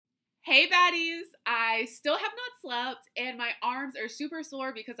Hey baddies, I still have not slept and my arms are super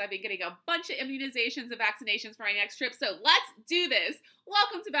sore because I've been getting a bunch of immunizations and vaccinations for my next trip. So let's do this.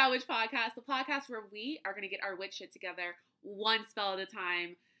 Welcome to Bad Witch Podcast, the podcast where we are going to get our witch shit together one spell at a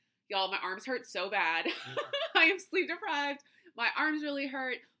time. Y'all, my arms hurt so bad. I am sleep deprived. My arms really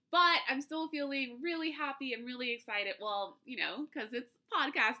hurt, but I'm still feeling really happy and really excited. Well, because it's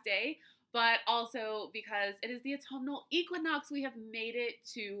podcast day, but also because it is the autumnal equinox. We have made it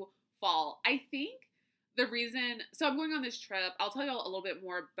to fall. I think the reason, so I'm going on this trip. I'll tell you all a little bit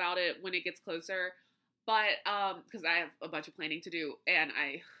more about it when it gets closer, but because I have a bunch of planning to do and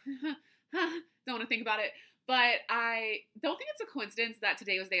I don't want to think about it. But I don't think it's a coincidence that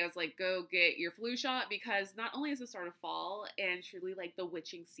today was the day I was like, go get your flu shot, because not only is the start of fall and truly like the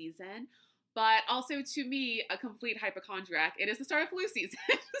witching season, but also to me, a complete hypochondriac, it is the start of flu season.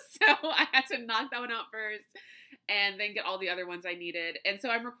 So I had to knock that one out first and then get all the other ones I needed. And so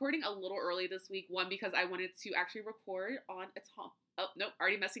I'm recording a little early this week, one, because I wanted to actually record on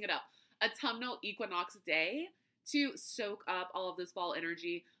already messing it up, autumnal equinox day to soak up all of this fall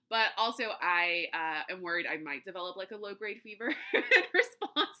energy. But also I am worried I might develop like a low-grade fever in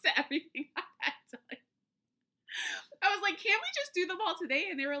response to everything I had done. I was like, can't we just do them all today?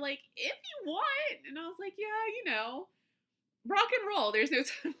 And they were like, if you want. And I was like, yeah, rock and roll. There's no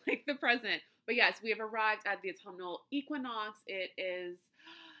time like the present. But yes, we have arrived at the autumnal equinox. It is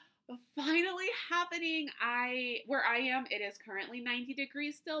finally happening. Where I am, it is currently 90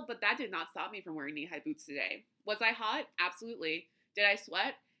 degrees still, but that did not stop me from wearing knee-high boots today. Was I hot? Absolutely. Did I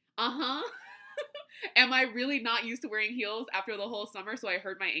sweat? Uh-huh. Am I really not used to wearing heels after the whole summer, so I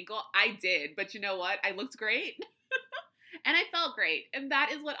hurt my ankle? I did, but you know what? I looked great. And I felt great. And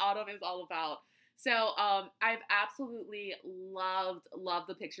that is what autumn is all about. So I've absolutely loved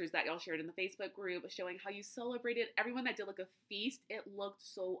the pictures that y'all shared in the Facebook group showing how you celebrated everyone that did like a feast. It looked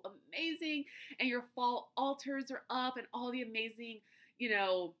so amazing. And your fall altars are up and all the amazing,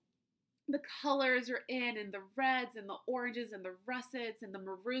 the colors are in, and the reds and the oranges and the russets and the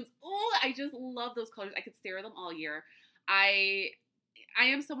maroons. Oh, I just love those colors. I could stare at them all year. I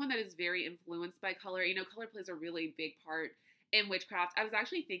am someone that is very influenced by color. Color plays a really big part in witchcraft. I was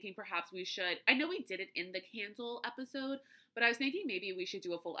actually thinking perhaps we should, I know we did it in the candle episode, but I was thinking maybe we should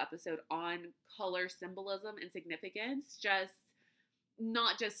do a full episode on color symbolism and significance,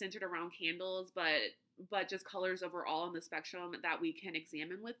 not just centered around candles, but just colors overall in the spectrum that we can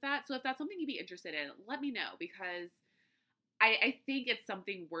examine with that. So if that's something you'd be interested in, let me know, because I think it's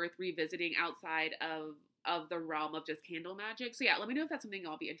something worth revisiting outside of the realm of just candle magic. So yeah, let me know if that's something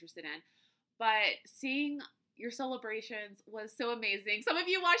I'll be interested in. But seeing your celebrations was so amazing. Some of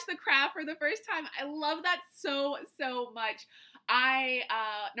you watched the craft for the first time. I love that so much. I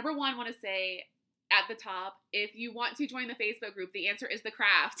number one want to say at the top, if you want to join the Facebook group, the answer is the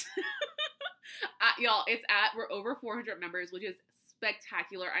craft. Y'all, we're over 400 members, which is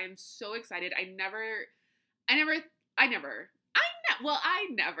spectacular. I am so excited. I never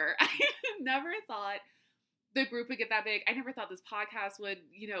thought the group would get that big. I never thought this podcast would,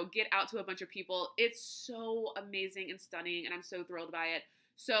 get out to a bunch of people. It's so amazing and stunning, and I'm so thrilled by it.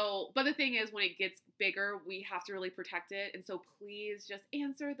 So, but the thing is, when it gets bigger, we have to really protect it. And so please just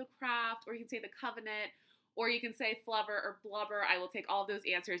answer the craft, or you can say the covenant, or you can say flubber or blubber. I will take all of those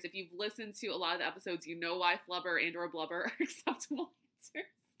answers. If you've listened to a lot of the episodes, you know why flubber and or blubber are acceptable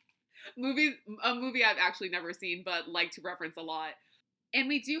answers. A movie I've actually never seen, but like to reference a lot. And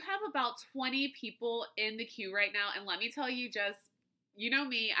we do have about 20 people in the queue right now. And let me tell you,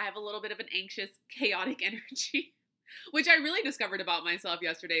 me, I have a little bit of an anxious, chaotic energy, which I really discovered about myself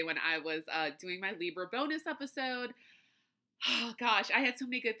yesterday when I was doing my Libra bonus episode. Oh gosh, I had so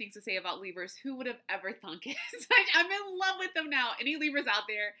many good things to say about Libras. Who would have ever thunk it? I'm in love with them now. Any Libras out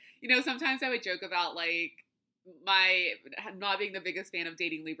there? Sometimes I would joke about like my not being the biggest fan of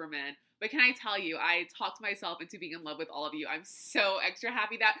dating Libra men. But can I tell you, I talked myself into being in love with all of you. I'm so extra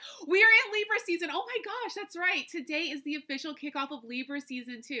happy that we are in Libra season. Oh my gosh, that's right. Today is the official kickoff of Libra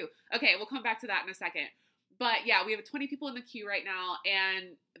season 2. Okay, we'll come back to that in a second. But yeah, we have 20 people in the queue right now.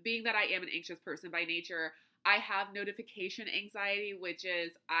 And being that I am an anxious person by nature, I have notification anxiety, which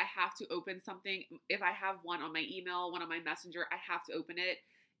is I have to open something. If I have one on my email, one on my messenger, I have to open it.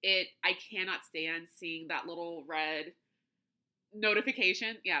 I cannot stand seeing that little red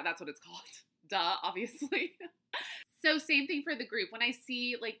notification. Yeah, that's what it's called. Duh, obviously. So same thing for the group. When I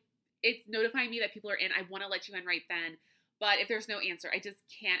see like it's notifying me that people are in, I want to let you in right then. But if there's no answer, I just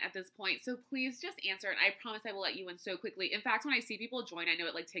can't at this point. So please just answer, and I promise I will let you in so quickly. In fact, when I see people join, I know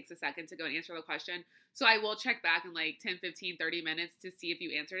it like takes a second to go and answer the question. So I will check back in like 10, 15, 30 minutes to see if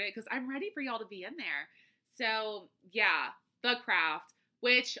you answered it, because I'm ready for y'all to be in there. So yeah, the craft.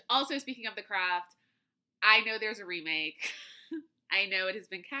 which also, speaking of The Craft, I know there's a remake. I know it has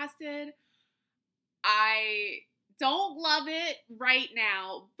been casted. I don't love it right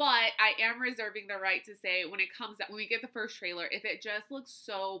now, but I am reserving the right to say when it comes out, when we get the first trailer, if it just looks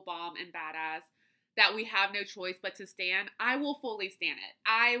so bomb and badass that we have no choice but to stand, I will fully stand it.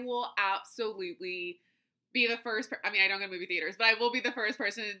 I will absolutely be the first, I mean, I don't go to movie theaters, but I will be the first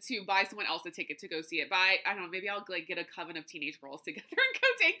person to buy someone else a ticket to go see it. But I don't know, maybe I'll like get a coven of teenage girls together and go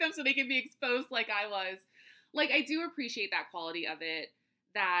take them so they can be exposed like I was. Like, I do appreciate that quality of it,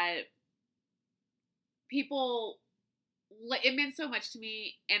 that people, it meant so much to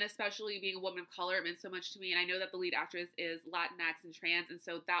me, and especially being a woman of color, it meant so much to me. And I know that the lead actress is Latinx and trans, and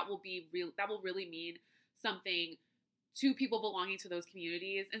so that will be real. That will really mean something to people belonging to those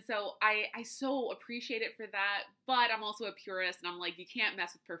communities. And so I so appreciate it for that. But I'm also a purist, and I'm like, you can't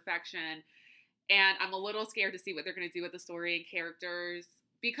mess with perfection. And I'm a little scared to see what they're going to do with the story and characters,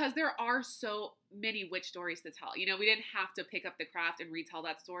 because there are so many witch stories to tell. You know, we didn't have to pick up The Craft and retell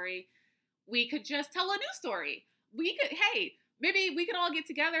that story. We could just tell a new story. We could, hey, maybe we could all get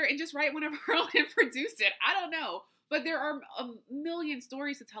together and just write one of our own and produce it. I don't know. But there are a million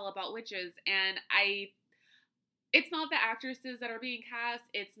stories to tell about witches. And it's not the actresses that are being cast.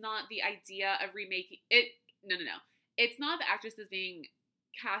 It's not the idea of remaking it. No. It's not the actresses being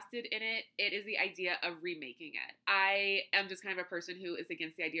casted in it. It is the idea of remaking it. I am just kind of a person who is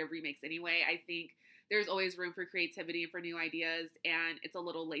against the idea of remakes anyway. I think there's always room for creativity and for new ideas, and it's a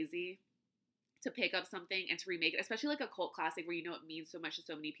little lazy to pick up something and to remake it, especially like a cult classic where you know it means so much to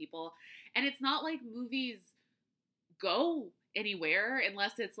so many people. And it's not like movies go anywhere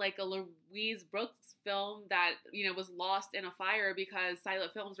unless it's like a Louise Brooks film that, you know, was lost in a fire because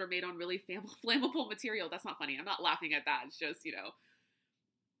silent films were made on really flammable material. That's not funny. I'm not laughing at that. It's just, you know,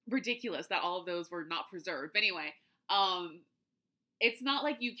 ridiculous that all of those were not preserved. But anyway, it's not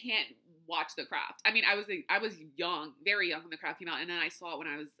like you can't watch The Craft. I mean, I was young, very young when The Craft came out, and then I saw it when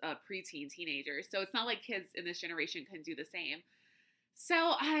I was a preteen teenager. So it's not like kids in this generation can do the same. So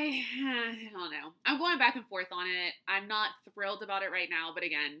I don't know. I'm going back and forth on it. I'm not thrilled about it right now, but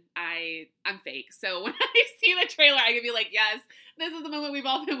again, I'm fake. So when I see the trailer, I can be like, yes, this is the moment we've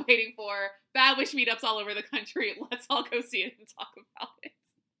all been waiting for. Bad Witch meetups all over the country. Let's all go see it and talk about it.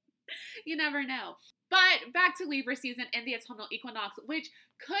 You never know. But back to Libra season and the autumnal equinox, which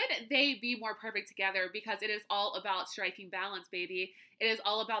could they be more perfect together, because it is all about striking balance, baby. It is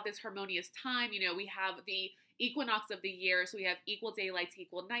all about this harmonious time. You know, we have the equinox of the year, so we have equal daylight to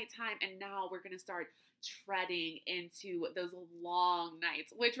equal nighttime, and now we're going to start treading into those long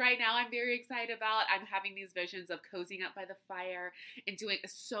nights, which right now I'm very excited about. I'm having these visions of cozying up by the fire and doing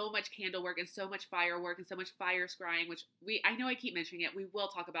so much candle work and so much firework and so much fire scrying, which I know I keep mentioning it. We will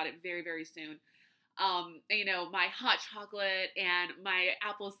talk about it very, very soon. You know, my hot chocolate and my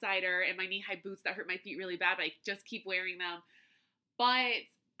apple cider and my knee-high boots that hurt my feet really bad, but I just keep wearing them. But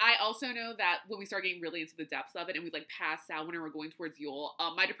I also know that when we start getting really into the depths of it and we like pass out when we're going towards Yule,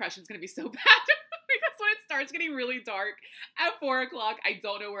 my depression's going to be so bad because when it starts getting really dark at 4 o'clock, I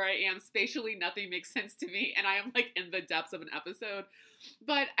don't know where I am. Spatially, nothing makes sense to me, and I am like in the depths of an episode.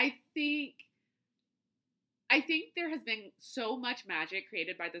 But I think there has been so much magic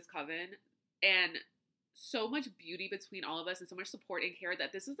created by this coven, and so much beauty between all of us, and so much support and care,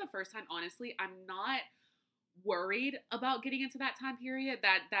 that this is the first time, honestly, I'm not worried about getting into that time period,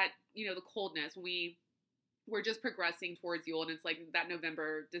 that you know, the coldness, when we're just progressing towards Yule, and it's like that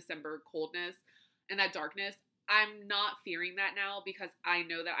November, December coldness and that darkness. I'm not fearing that now, because I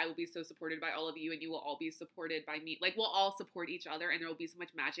know that I will be so supported by all of you, and you will all be supported by me. Like, we'll all support each other, and there will be so much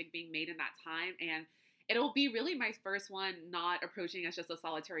magic being made in that time, and it'll be really my first one not approaching as just a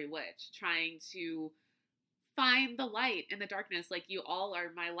solitary witch, trying to find the light in the darkness. Like, you all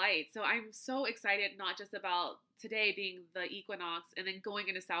are my light. So I'm so excited, not just about today being the equinox and then going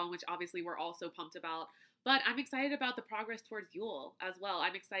into Samhain, which obviously we're all so pumped about, but I'm excited about the progress towards Yule as well.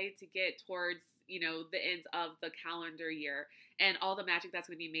 I'm excited to get towards, you know, the end of the calendar year and all the magic that's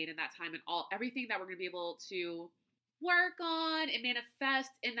going to be made in that time, and everything that we're going to be able to work on and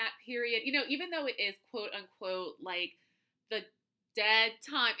manifest in that period. You know, even though it is quote unquote like the dead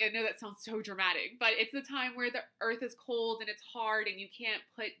time. I know that sounds so dramatic, but it's the time where the earth is cold and it's hard and you can't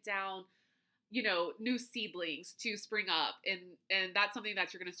put down, you know, new seedlings to spring up. And that's something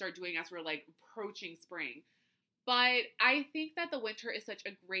that you're going to start doing as we're like approaching spring. But I think that the winter is such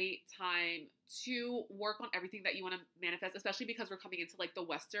a great time to work on everything that you want to manifest, especially because we're coming into like the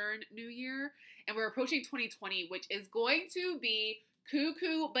Western New Year and we're approaching 2020, which is going to be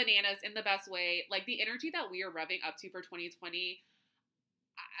cuckoo bananas in the best way. Like, the energy that we are revving up to for 2020,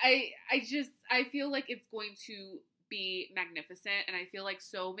 I feel like it's going to be magnificent. And I feel like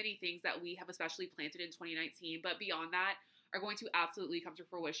so many things that we have especially planted in 2019, but beyond that, are going to absolutely come to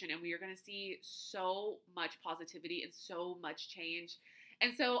fruition. And we are going to see so much positivity and so much change.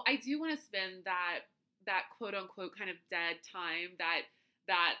 And so I do want to spend that quote unquote kind of dead time,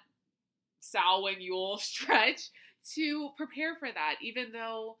 that Samhain Yule stretch to prepare for that, even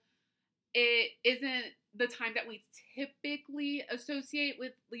though it isn't the time that we typically associate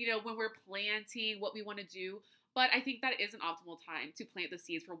with, when we're planting what we want to do. But I think that is an optimal time to plant the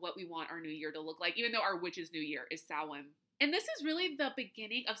seeds for what we want our new year to look like, even though our witch's new year is Samhain. And this is really the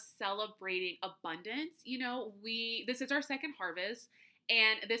beginning of celebrating abundance. This is our second harvest.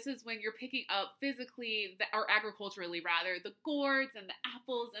 And this is when you're picking up physically, or agriculturally rather, the gourds and the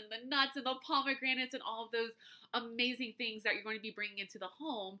apples and the nuts and the pomegranates and all of those amazing things that you're going to be bringing into the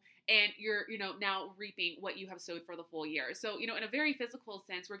home. And you're, now reaping what you have sowed for the full year. So, in a very physical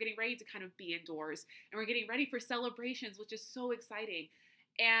sense, we're getting ready to kind of be indoors and we're getting ready for celebrations, which is so exciting.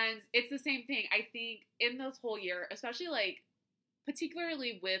 And it's the same thing. I think in this whole year, especially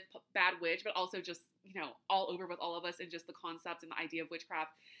particularly with Bad Witch, but also just, all over with all of us and just the concept and the idea of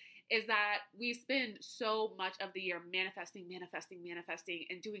witchcraft, is that we spend so much of the year manifesting,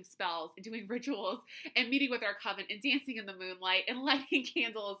 and doing spells and doing rituals and meeting with our coven and dancing in the moonlight and lighting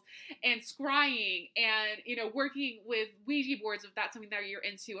candles and scrying and, working with Ouija boards if that's something that you're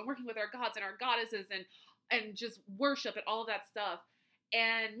into, and working with our gods and our goddesses and just worship and all of that stuff,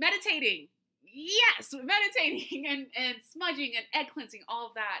 and meditating. Yes, meditating and smudging and egg cleansing, all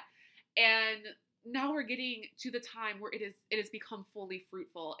of that. And now we're getting to the time where it has become fully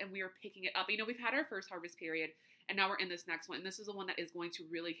fruitful and we are picking it up. We've had our first harvest period and now we're in this next one. And this is the one that is going to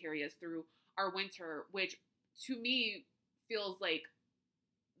really carry us through our winter, which to me feels like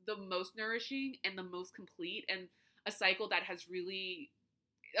the most nourishing and the most complete, and a cycle that is really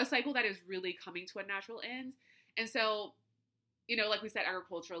coming to a natural end. And so, like we said,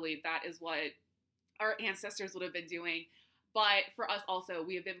 agriculturally, that is what our ancestors would have been doing. But for us also,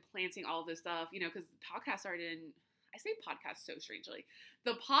 we have been planting all of this stuff, because the podcast started I say podcast so strangely.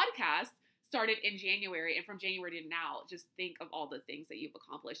 The podcast started in January, and from January to now, just think of all the things that you've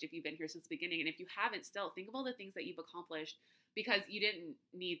accomplished if you've been here since the beginning. And if you haven't still, think of all the things that you've accomplished, because you didn't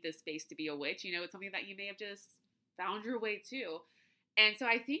need this space to be a witch. It's something that you may have just found your way to. And so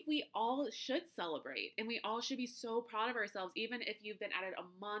I think we all should celebrate, and we all should be so proud of ourselves, even if you've been at it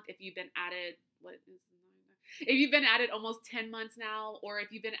a month, if you've been at it, if you've been at it almost 10 months now, or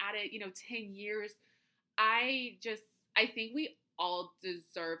if you've been at it, 10 years. I think we all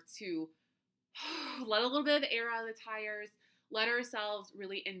deserve to let a little bit of the air out of the tires, let ourselves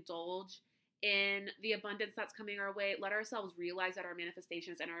really indulge in the abundance that's coming our way, let ourselves realize that our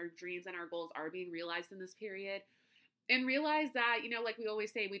manifestations and our dreams and our goals are being realized in this period. And realize that, like we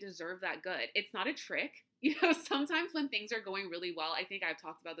always say, we deserve that good. It's not a trick. Sometimes when things are going really well, I think I've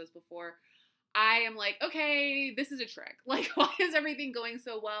talked about this before, I am like, okay, this is a trick. Like, why is everything going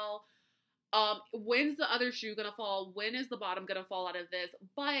so well? When's the other shoe gonna fall? When is the bottom gonna fall out of this?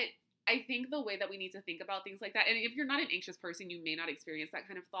 But I think the way that we need to think about things like that, and if you're not an anxious person, you may not experience that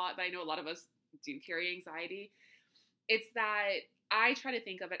kind of thought, but I know a lot of us do carry anxiety. It's that I try to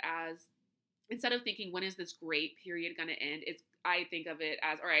think of it as, instead of thinking, when is this great period going to end? I think of it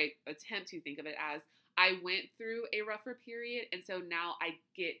as, or I attempt to think of it as, I went through a rougher period, and so now I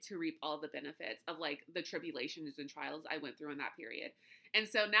get to reap all the benefits of the tribulations and trials I went through in that period. And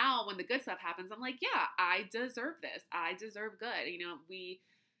so now when the good stuff happens, I'm like, yeah, I deserve this. I deserve good.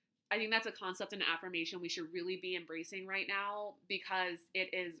 I think that's a concept and an affirmation we should really be embracing right now, because it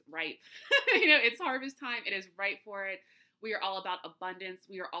is ripe. It's harvest time. It is ripe for it. We are all about abundance.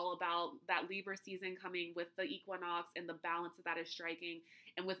 We are all about that Libra season coming with the equinox and the balance that is striking.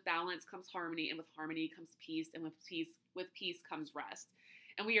 And with balance comes harmony, and with harmony comes peace, and with peace comes rest.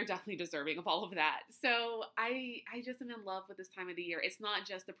 And we are definitely deserving of all of that. So I just am in love with this time of the year. It's not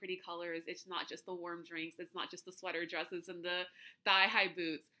just the pretty colors. It's not just the warm drinks. It's not just the sweater dresses and the thigh-high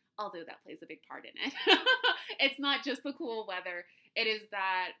boots, although that plays a big part in it. It's not just the cool weather. It is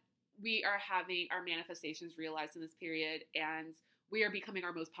that we are having our manifestations realized in this period, and we are becoming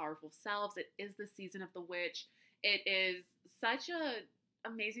our most powerful selves. It is the season of the witch. It is such a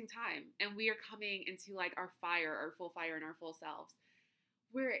amazing time, and we are coming into our full fire and our full selves,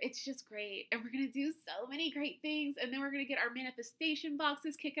 where it's just great, and we're gonna do so many great things, and then we're gonna get our manifestation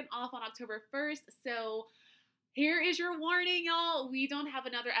boxes kicking off on October 1st. So here is your warning, y'all. We don't have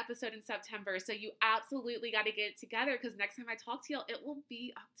another episode in September, so you absolutely got to get it together, because next time I talk to y'all, it will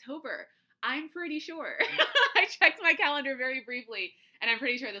be October. I'm pretty sure. I checked my calendar very briefly, and I'm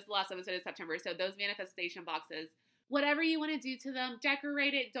pretty sure this is the last episode of September. So those manifestation boxes whatever you want to do to them,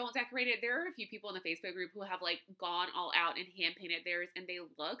 decorate it, don't decorate it. There are a few people in the Facebook group who have like gone all out and hand painted theirs and they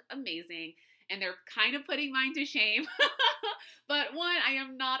look amazing and they're kind of putting mine to shame. But one, I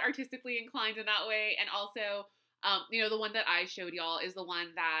am not artistically inclined in that way. And also, the one that I showed y'all is the one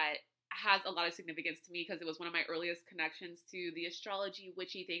that has a lot of significance to me because it was one of my earliest connections to the astrology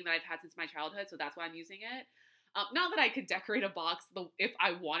witchy thing that I've had since my childhood. So that's why I'm using it. Not that I could decorate a box if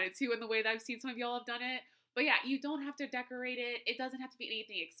I wanted to in the way that I've seen some of y'all have done it. But yeah, you don't have to decorate it. It doesn't have to be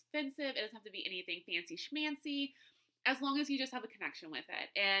anything expensive. It doesn't have to be anything fancy schmancy, as long as you just have a connection with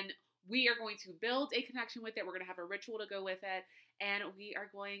it. And we are going to build a connection with it. We're going to have a ritual to go with it. And we are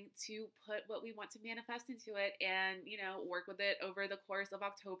going to put what we want to manifest into it and, work with it over the course of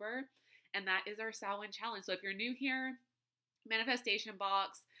October. And that is our Samhain challenge. So if you're new here, manifestation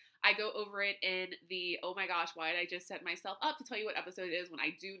box, I go over it in the, oh my gosh, why did I just set myself up to tell you what episode it is when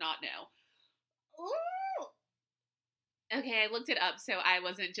I do not know? Ooh. Okay, I looked it up so I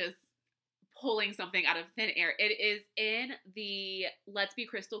wasn't just pulling something out of thin air. It is in the Let's Be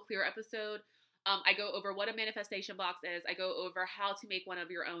Crystal Clear episode. I go over what a manifestation box is. I go over how to make one of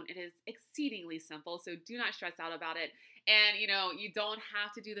your own. It is exceedingly simple, so do not stress out about it. And, you don't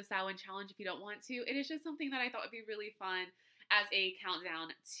have to do the Samhain challenge if you don't want to. It is just something that I thought would be really fun as a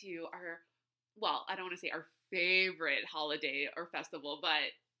countdown to our, well, I don't want to say our favorite holiday or festival,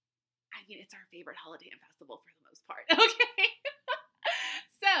 but it's our favorite holiday and festival for the most part. Okay.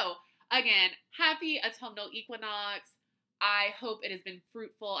 So again, happy autumnal equinox. I hope it has been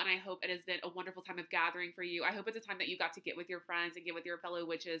fruitful and I hope it has been a wonderful time of gathering for you. I hope it's a time that you got to get with your friends and get with your fellow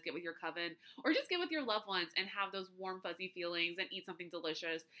witches, get with your coven, or just get with your loved ones and have those warm, fuzzy feelings and eat something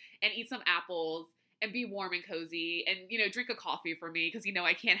delicious and eat some apples and be warm and cozy and, drink a coffee for me because,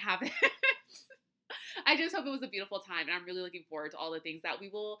 I can't have it. I just hope it was a beautiful time and I'm really looking forward to all the things that we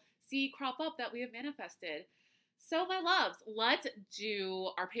will see crop up that we have manifested. So my loves, let's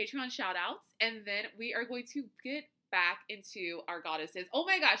do our Patreon shout outs and then we are going to get back into our goddesses. Oh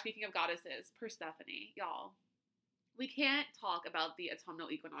my gosh, speaking of goddesses, Persephone, y'all. We can't talk about the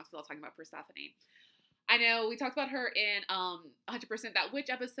autumnal equinox without talking about Persephone. I know we talked about her in 100% That Witch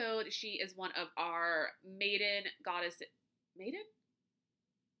episode. She is one of our maiden goddesses.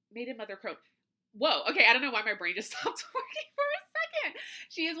 Maiden Mother Crone. Whoa, okay, I don't know why my brain just stopped working for a second.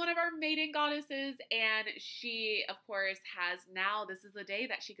 She is one of our maiden goddesses, and she, of course, has now, this is the day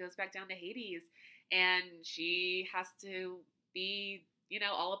that she goes back down to Hades, and she has to be,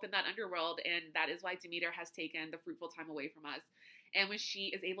 all up in that underworld, and that is why Demeter has taken the fruitful time away from us. And when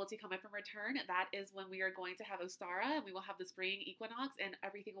she is able to come up and return, that is when we are going to have Ostara, and we will have the spring equinox, and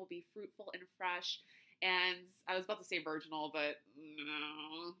everything will be fruitful and fresh. And I was about to say virginal, but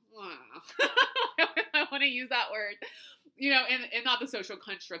no. I want to use that word, in not the social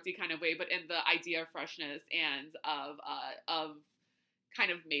constructy kind of way, but in the idea of freshness and of kind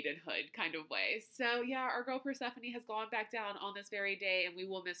of maidenhood kind of way. So yeah, our girl Persephone has gone back down on this very day and we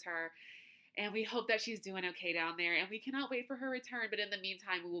will miss her. And we hope that she's doing okay down there and we cannot wait for her return. But in the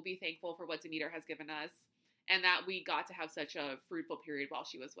meantime, we will be thankful for what Demeter has given us and that we got to have such a fruitful period while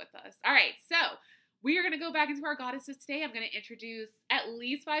she was with us. All right, so we are going to go back into our goddesses today. I'm going to introduce at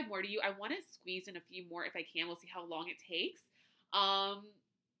least 5 more to you. I want to squeeze in a few more if I can. We'll see how long it takes.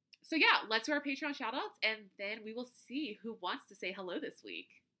 So yeah, let's do our Patreon shoutouts and then we will see who wants to say hello this week.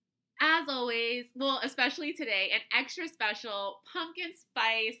 As always, well, especially today, an extra special pumpkin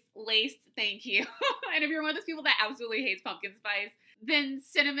spice laced thank you. And if you're one of those people that absolutely hates pumpkin spice, then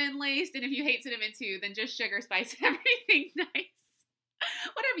cinnamon laced. And if you hate cinnamon too, then just sugar spice and everything nice.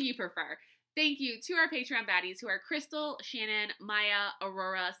 Whatever you prefer. Thank you to our Patreon baddies who are Crystal, Shannon, Maya,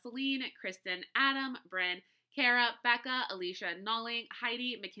 Aurora, Celine, Kristen, Adam, Bryn, Kara, Becca, Alicia, Nolling,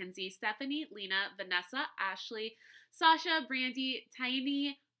 Heidi, Mackenzie, Stephanie, Lena, Vanessa, Ashley, Sasha, Brandy,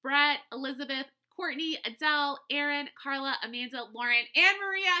 Tiny, Brett, Elizabeth, Courtney, Adele, Aaron, Carla, Amanda, Lauren, and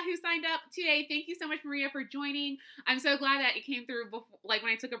Maria who signed up today. Thank you so much, Maria, for joining. I'm so glad that it came through before, when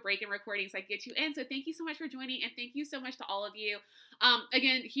I took a break in recording so I could get you in. So thank you so much for joining and thank you so much to all of you.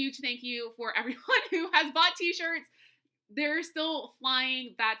 Again, huge thank you for everyone who has bought t-shirts. They're still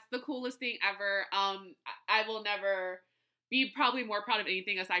flying. That's the coolest thing ever. I will never be probably more proud of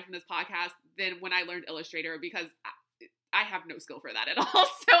anything aside from this podcast than when I learned Illustrator because I have no skill for that at all.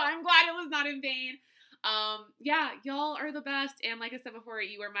 So I'm glad it was not in vain. Yeah, y'all are the best. And like I said before,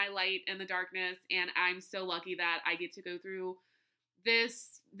 you are my light in the darkness. And I'm so lucky that I get to go through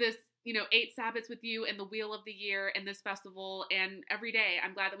this 8 Sabbats with you and the Wheel of the Year and this festival. And every day,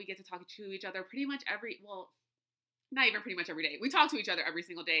 I'm glad that we get to talk to each other not even pretty much every day. We talk to each other every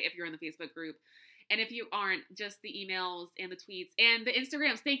single day if you're in the Facebook group. And if you aren't, just the emails and the tweets and the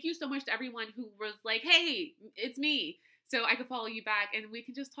Instagrams. Thank you so much to everyone who was like, hey, it's me. So I could follow you back and we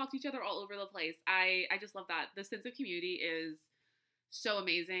can just talk to each other all over the place. I just love that. The sense of community is so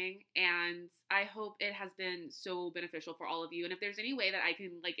amazing, and I hope it has been so beneficial for all of you. And if there's any way that I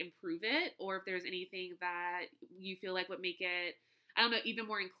can like improve it, or if there's anything that you feel like would make it, I don't know, even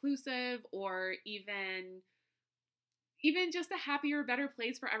more inclusive, or even just a happier, better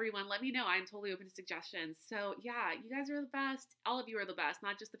place for everyone, let me know. I'm totally open to suggestions. So yeah, you guys are the best. All of you are the best,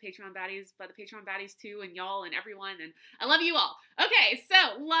 not just the Patreon baddies, but the Patreon baddies too, and y'all and everyone. And I love you all. Okay,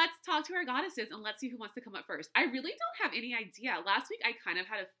 so let's talk to our goddesses and let's see who wants to come up first. I really don't have any idea. Last week I kind of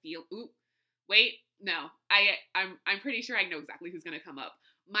had a feel. Ooh, wait, no. I'm pretty sure I know exactly who's gonna come up.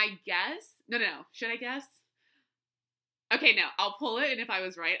 My guess? No. Should I guess? Okay, no. I'll pull it, and if I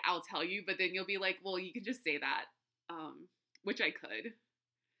was right, I'll tell you. But then you'll be like, well, you can just say that. Which I could.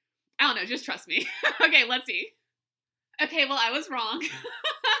 I don't know, just trust me. Okay, let's see. Okay, well, I was wrong.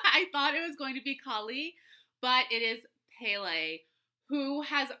 I thought it was going to be Kali, but it is Pele, who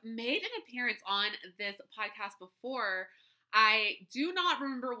has made an appearance on this podcast before. I do not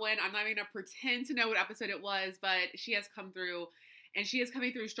remember when. I'm not even going to pretend to know what episode it was, but she has come through, and she is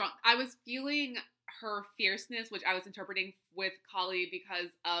coming through strong. I was feeling her fierceness, which I was interpreting with Kali because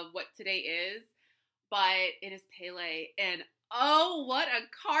of what today is. But it is Pele, and oh, what a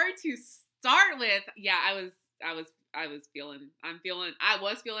card to start with. Yeah, I was feeling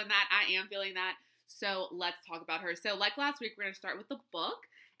that. I am feeling that. So let's talk about her. So like last week, we're going to start with the book,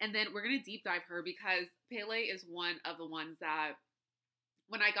 and then we're going to deep dive her because Pele is one of the ones that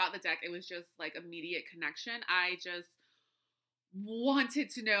when I got the deck, it was just like immediate connection. I just wanted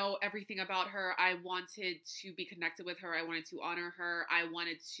to know everything about her. I wanted to be connected with her. I wanted to honor her. I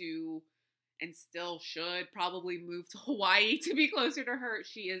wanted to, and still should, probably move to Hawaii to be closer to her.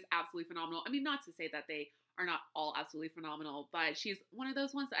 She is absolutely phenomenal. I mean, not to say that they are not all absolutely phenomenal, but she's one of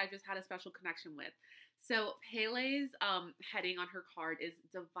those ones that I've just had a special connection with. So Pele's heading on her card is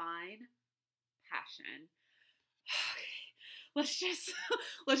Divine Passion. Let's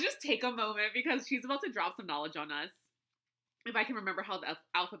just take a moment because she's about to drop some knowledge on us. If I can remember how the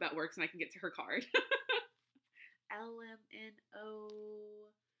alphabet works and I can get to her card. LMNO.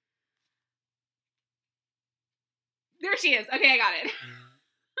 There she is. Okay, I got it.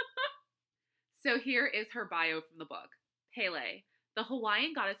 So here is her bio from the book. Pele, the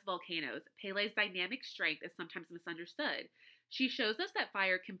Hawaiian goddess of volcanoes. Pele's dynamic strength is sometimes misunderstood. She shows us that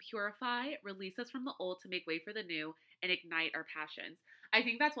fire can purify, release us from the old to make way for the new, and ignite our passions. I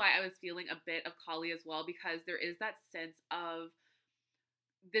think that's why I was feeling a bit of Kali as well, because there is that sense of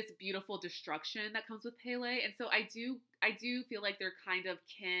this beautiful destruction that comes with Pele. And so I do feel like they're kind of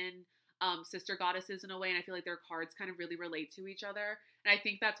kin, sister goddesses in a way, and I feel like their cards kind of really relate to each other. And I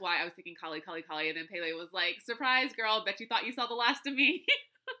think that's why I was thinking Kali, and then Pele was like, surprise, girl, bet you thought you saw the last of me.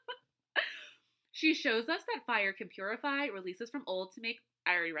 She shows us that fire can purify, release us from old to make...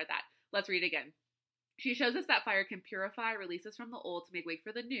 I already read that. Let's read it again. She shows us that fire can purify, release us from the old to make way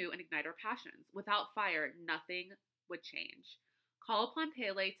for the new, and ignite our passions. Without fire, nothing would change. Call upon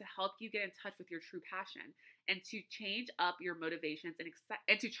Pele to help you get in touch with your true passion and to change up your motivations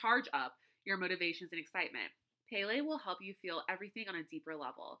and to charge up your motivations and excitement. Pele will help you feel everything on a deeper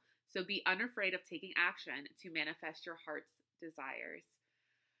level. So be unafraid of taking action to manifest your heart's desires.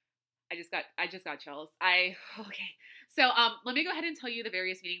 I just got chills. Okay. So let me go ahead and tell you the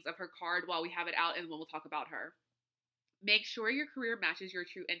various meanings of her card while we have it out, and then we'll talk about her. Make sure your career matches your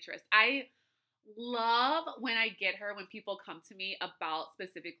true interest. I love when I get her when people come to me about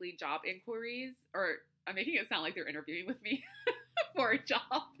specifically job inquiries, or I'm making it sound like they're interviewing with me for a job.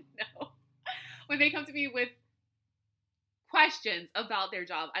 No. When they come to me with questions about their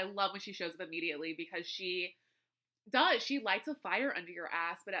job, I love when she shows up immediately because she lights a fire under your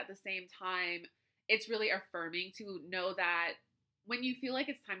ass, but at the same time, it's really affirming to know that when you feel like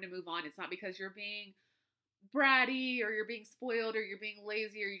it's time to move on, it's not because you're being bratty or you're being spoiled or you're being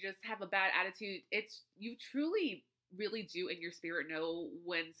lazy or you just have a bad attitude. It's you truly really do in your spirit know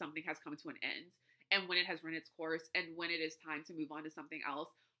when something has come to an end and when it has run its course and when it is time to move on to something else.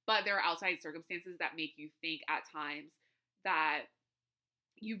 But there are outside circumstances that make you think at times that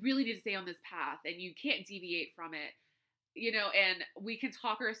you really need to stay on this path and you can't deviate from it, you know, and we can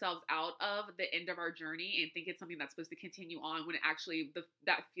talk ourselves out of the end of our journey and think it's something that's supposed to continue on when actually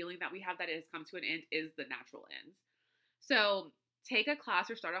that feeling that we have that it has come to an end is the natural end. So take a class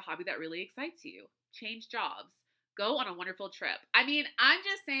or start a hobby that really excites you. Change jobs. Go on a wonderful trip. I mean, I'm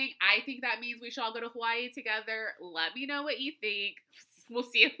just saying, I think that means we should all go to Hawaii together. Let me know what you think. We'll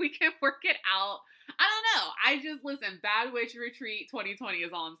see if we can work it out. I don't know. Listen, Bad Witch Retreat 2020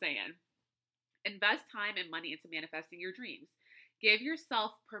 is all I'm saying. Invest time and money into manifesting your dreams. Give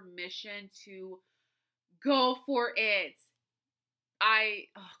yourself permission to go for it.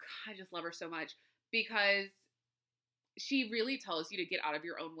 Oh God, I just love her so much because she really tells you to get out of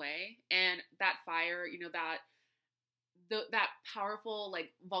your own way. And that fire, that powerful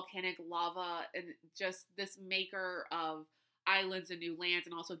like volcanic lava and just this maker of islands and new lands,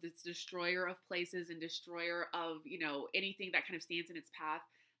 and also this destroyer of places and destroyer of anything that kind of stands in its path.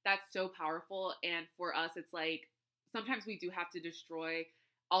 That's so powerful. And for us, it's like sometimes we do have to destroy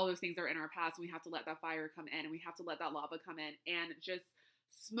all those things that are in our past, and we have to let that fire come in, and we have to let that lava come in and just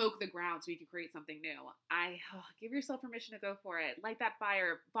smoke the ground so we can create something new. Give yourself permission to go for it. Light that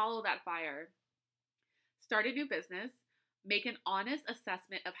fire, follow that fire. Start a new business. Make an honest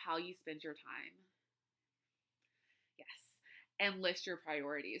assessment of how you spend your time. Yes. And list your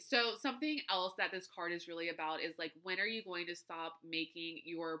priorities. So something else that this card is really about is like, when are you going to stop making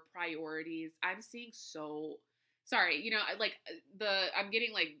your priorities? I'm seeing I'm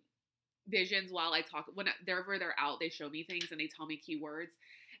getting like visions while I talk. Whenever they're out, they show me things and they tell me keywords.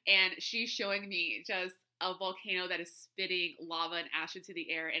 And she's showing me just a volcano that is spitting lava and ash into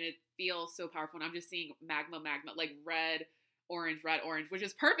the air, and it feels so powerful. And I'm just seeing magma, like red, orange, which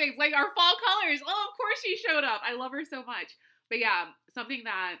is perfect, like our fall colors. Oh, of course she showed up. I love her so much. But yeah, something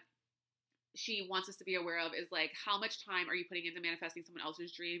that she wants us to be aware of is like, how much time are you putting into manifesting someone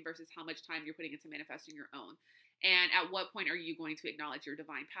else's dream versus how much time you're putting into manifesting your own? And at what point are you going to acknowledge your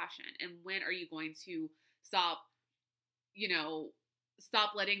divine passion? And when are you going to stop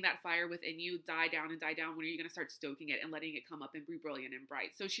letting that fire within you die down? When are you going to start stoking it and letting it come up and be brilliant and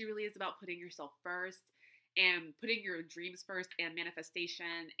bright? So she really is about putting yourself first and putting your dreams first and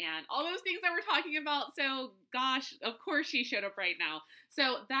manifestation and all those things that we're talking about. So gosh, of course she showed up right now.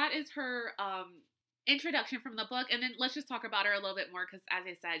 So that is her introduction from the book. And then let's just talk about her a little bit more, because as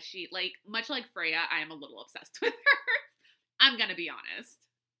I said, she, like, much like Freya, I am a little obsessed with her. I'm gonna be honest.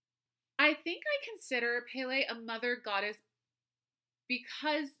 I think I consider Pele a mother goddess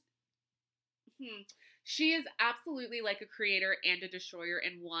because she is absolutely like a creator and a destroyer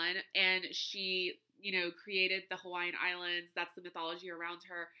in one. And she, created the Hawaiian Islands. That's the mythology around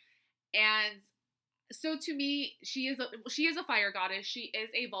her. And so to me, she is a fire goddess. She is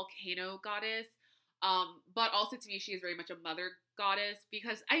a volcano goddess. But also to me, she is very much a mother goddess,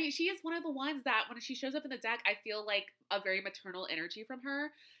 because she is one of the ones that when she shows up in the deck, I feel like a very maternal energy from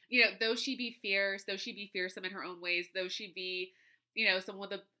her. Though she be fierce, though she be fearsome in her own ways, though she be, someone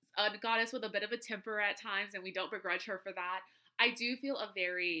with a goddess with a bit of a temper at times, and we don't begrudge her for that. I do feel a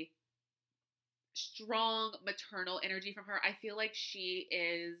very strong maternal energy from her. I feel like she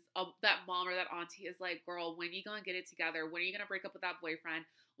is that mom or that auntie is like, girl, when are you gonna get it together? When are you gonna break up with that boyfriend?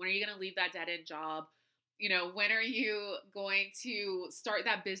 When are you gonna leave that dead-end job? When are you going to start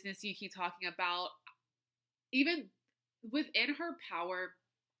that business you keep talking about? Even within her power,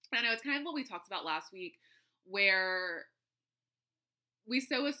 I know it's kind of what we talked about last week, where we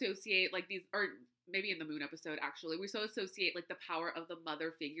so associate like these, or maybe in the moon episode, actually, we so associate like the power of the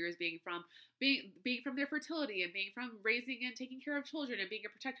mother figures being from their fertility, and being from raising and taking care of children, and being a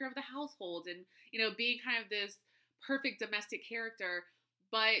protector of the household, and being kind of this perfect domestic character.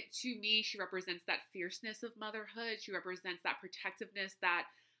 But to me, she represents that fierceness of motherhood. She represents that protectiveness, that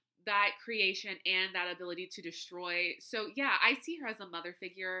creation, and that ability to destroy. So yeah, I see her as a mother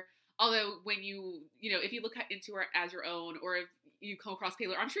figure. Although when if you look into her as your own, or if you come across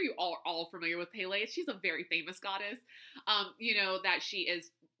Pele, I'm sure you all are all familiar with Pele. She's a very famous goddess. That she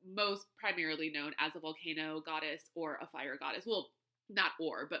is most primarily known as a volcano goddess or a fire goddess. Well, not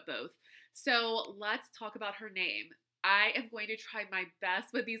or, but both. So let's talk about her name. I am going to try my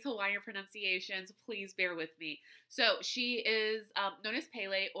best with these Hawaiian pronunciations. Please bear with me. So she is known as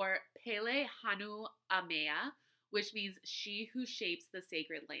Pele, or Pele Hanu Amea, which means she who shapes the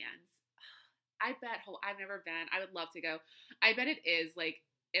sacred lands. I bet, I've never been. I would love to go. I bet it is like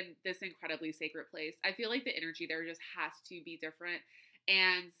in this incredibly sacred place. I feel like the energy there just has to be different.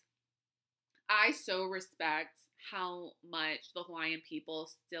 And I so respect how much the Hawaiian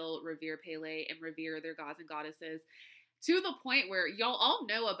people still revere Pele and revere their gods and goddesses, to the point where y'all all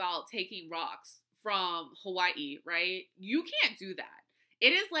know about taking rocks from Hawaii, right? You can't do that.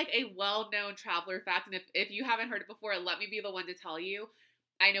 It is like a well-known traveler fact. And if you haven't heard it before, let me be the one to tell you.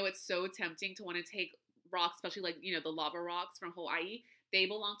 I know it's so tempting to want to take rocks, especially like, the lava rocks from Hawaii. They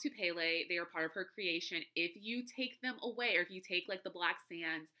belong to Pele. They are part of her creation. If you take them away, or if you take like the black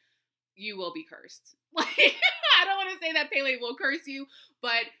sand, you will be cursed. Like, I don't want to say that Pele will curse you,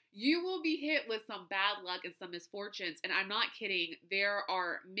 but you will be hit with some bad luck and some misfortunes. And I'm not kidding. There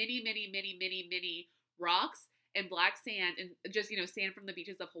are many, many, many, many, many rocks and black sand and just, sand from the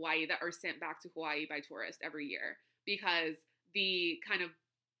beaches of Hawaii that are sent back to Hawaii by tourists every year because the kind of,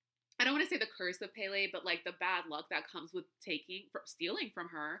 I don't want to say the curse of Pele, but like the bad luck that comes with stealing from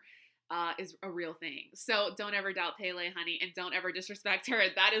her is a real thing. So don't ever doubt Pele, honey, and don't ever disrespect her.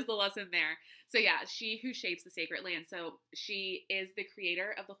 That is the lesson there. So yeah, she who shapes the sacred land. So she is the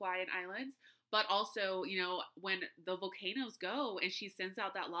creator of the Hawaiian Islands, but also, when the volcanoes go and she sends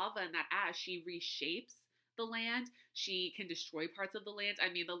out that lava and that ash, she reshapes the land. She can destroy parts of the land.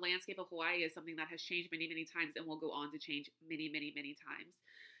 I mean, the landscape of Hawaii is something that has changed many, many times and will go on to change many, many, many times.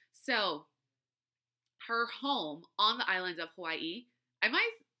 So her home on the island of Hawaii, am I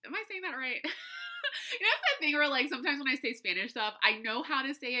saying that right? It's that thing where like sometimes when I say Spanish stuff, I know how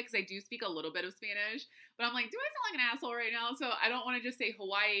to say it because I do speak a little bit of Spanish, but I'm like, do I sound like an asshole right now? So I don't want to just say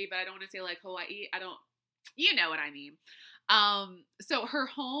Hawaii, but I don't want to say like Hawaii. You know what I mean. So her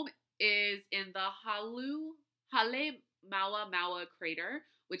home is in the Hale Maua crater,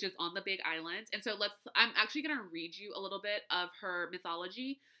 which is on the Big Island. And so I'm actually going to read you a little bit of her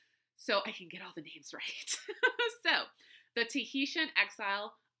mythology so I can get all the names right. So, the Tahitian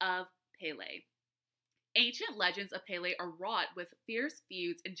exile of Pele. Ancient legends of Pele are wrought with fierce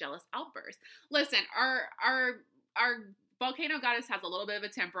feuds and jealous outbursts. Listen, our volcano goddess has a little bit of a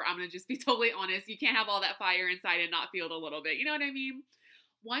temper. I'm going to just be totally honest. You can't have all that fire inside and not feel it a little bit. You know what I mean?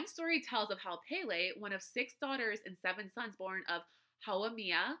 One story tells of how Pele, one of 6 daughters and 7 sons born of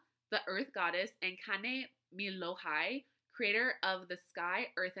Hawamia, the earth goddess, and Kane Milohai, creator of the sky,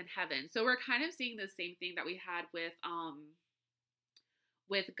 earth, and heaven. So we're kind of seeing the same thing that we had with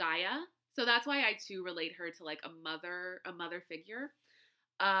Gaia. So that's why I too relate her to like a mother figure.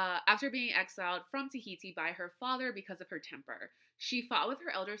 After being exiled from Tahiti by her father because of her temper, she fought with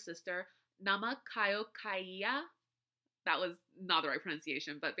her elder sister Namakaiokaia. That was not the right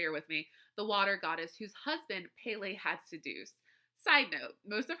pronunciation, but bear with me. The water goddess whose husband Pele had seduced. Side note,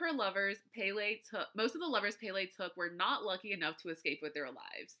 most of the lovers Pele took were not lucky enough to escape with their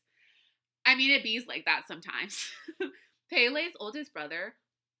lives. I mean, it bees like that sometimes. Pele's oldest brother,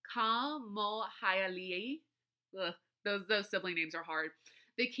 Kamohaialii, those sibling names are hard.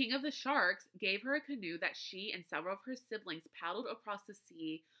 The king of the sharks gave her a canoe that she and several of her siblings paddled across the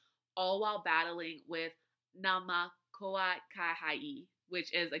sea, all while battling with Namakoa-Kahai,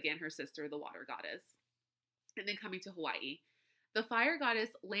 which is, again, her sister, the water goddess. And then coming to Hawaii. The fire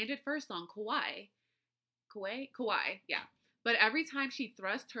goddess landed first on Kauai. Kauai, yeah. But every time she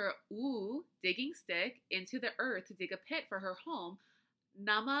thrust her digging stick into the earth to dig a pit for her home,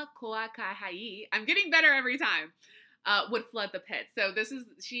 Namakoa-Kahai, I'm getting better every time, would flood the pit. So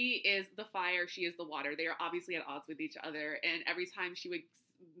she is the fire, she is the water. They are obviously at odds with each other. And every time she would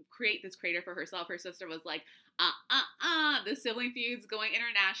create this crater for herself, her sister was like, the sibling feud's going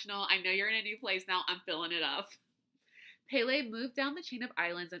international. I know you're in a new place now. I'm filling it up. Pele moved down the chain of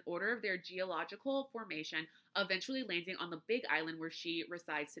islands in order of their geological formation, eventually landing on the Big Island where she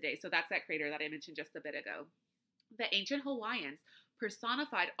resides today. So that's that crater that I mentioned just a bit ago. The ancient Hawaiians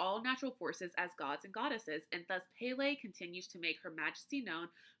personified all natural forces as gods and goddesses, and thus Pele continues to make her majesty known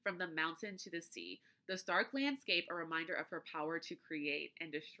from the mountain to the sea. The stark landscape, a reminder of her power to create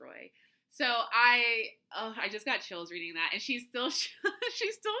and destroy. So I just got chills reading that, and she's still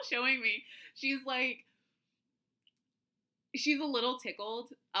showing me. She's a little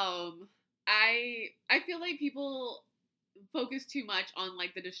tickled. I feel like people focus too much on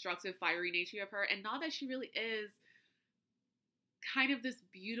like the destructive, fiery nature of her, and not that she really is kind of this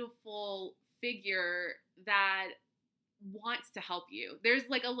beautiful figure that wants to help you. There's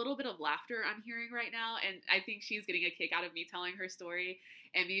like a little bit of laughter I'm hearing right now, and I think she's getting a kick out of me telling her story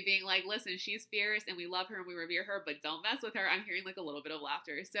and me being like, listen, she's fierce and we love her and we revere her, but don't mess with her. I'm hearing like a little bit of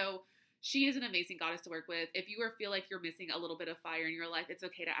laughter. So she is an amazing goddess to work with. If you feel like you're missing a little bit of fire in your life, it's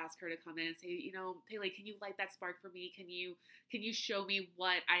okay to ask her to come in and say, Pele, can you light that spark for me? Can you show me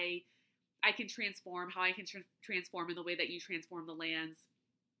what I can transform, how I can transform in the way that you transform the lands?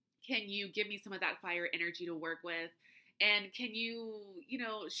 Can you give me some of that fire energy to work with? And can you,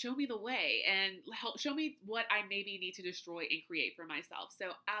 show me the way and help show me what I maybe need to destroy and create for myself?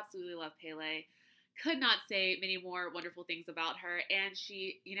 So absolutely love Pele. Could not say many more wonderful things about her. And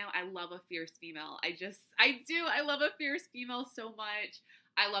she, I love a fierce female. I do. I love a fierce female so much.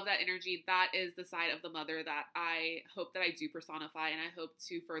 I love that energy. That is the side of the mother that I hope that I do personify, and I hope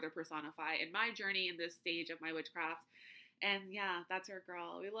to further personify in my journey in this stage of my witchcraft. And yeah, that's her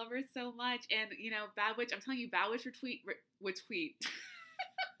girl. We love her so much. And, Bad Witch, I'm telling you, Bad Witch would tweet.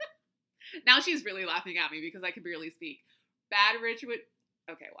 Now she's really laughing at me because I can barely speak. Bad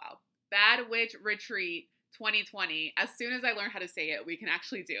Witch Retreat 2020. As soon as I learn how to say it, we can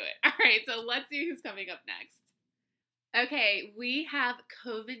actually do it. All right, so let's see who's coming up next. Okay, we have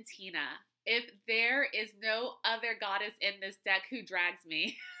Coventina. If there is no other goddess in this deck who drags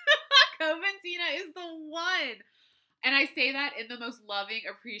me, Coventina is the one. And I say that in the most loving,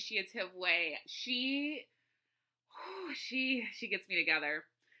 appreciative way. She gets me together.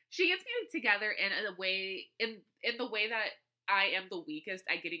 She gets me together in a way in the way that I am the weakest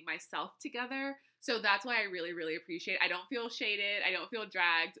at getting myself together. So that's why I really, really appreciate it. I don't feel shaded. I don't feel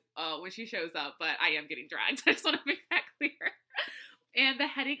dragged when she shows up, but I am getting dragged. I just want to make that clear. And the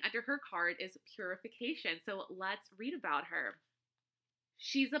heading under her card is purification. So let's read about her.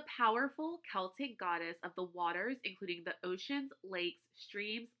 She's a powerful Celtic goddess of the waters, including the oceans, lakes,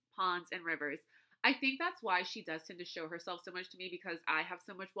 streams, ponds, and rivers. I think that's why she does tend to show herself so much to me because I have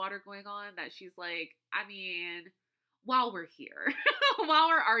so much water going on that she's like, I mean, while we're here, while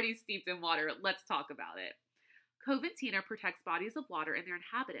we're already steeped in water, let's talk about it. Coventina protects bodies of water and their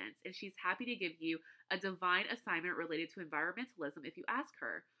inhabitants, and she's happy to give you a divine assignment related to environmentalism if you ask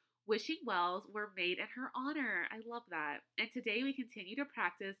her. Wishing wells were made in her honor. I love that. And today we continue to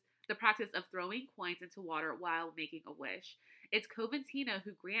practice the practice of throwing coins into water while making a wish. It's Coventina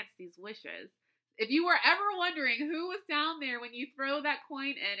who grants these wishes. If you were ever wondering who was down there when you throw that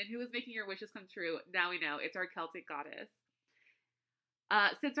coin in and who was making your wishes come true, now we know. It's our Celtic goddess.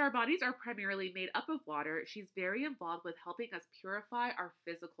 Since our bodies are primarily made up of water, she's very involved with helping us purify our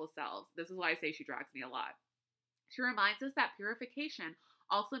physical selves. This is why I say she drags me a lot. She reminds us that purification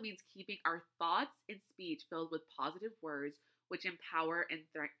also means keeping our thoughts and speech filled with positive words, which empower and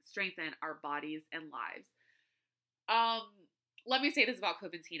strengthen our bodies and lives. Um, Let me say this about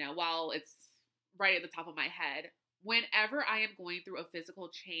Coventina while it's right at the top of my head. Whenever I am going through a physical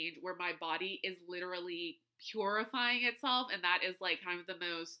change where my body is literally purifying itself, and that is like kind of the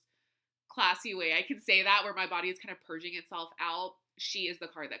most classy way I can say that, where my body is kind of purging itself out, she is the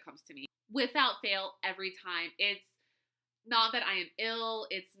card that comes to me. Without fail, every time. It's not that I am ill.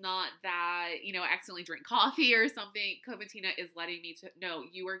 It's not that, I accidentally drink coffee or something. Coventina is letting me know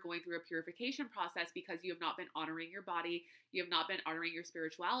you are going through a purification process because you have not been honoring your body. You have not been honoring your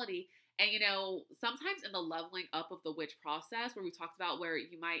spirituality. And, sometimes in the leveling up of the witch process, where we talked about where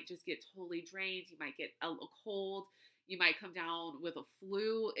you might just get totally drained, you might get a cold, you might come down with a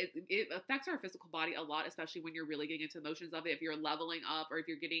flu. It affects our physical body a lot, especially when you're really getting into emotions of it. If you're leveling up or if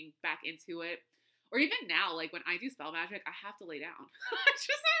you're getting back into it. Or even now, like when I do spell magic, I have to lay down. I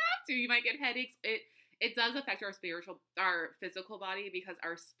have to. You might get headaches. It does affect our physical body because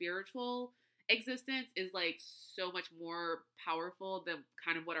our spiritual existence is like so much more powerful than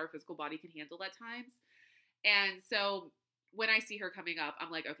kind of what our physical body can handle at times. And so when I see her coming up, I'm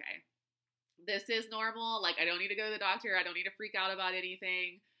like, okay, this is normal. Like I don't need to go to the doctor. I don't need to freak out about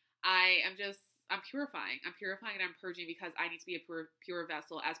anything. I'm purifying. I'm purifying and I'm purging because I need to be a pure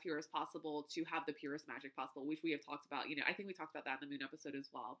vessel, as pure as possible, to have the purest magic possible, which we have talked about. I think we talked about that in the moon episode as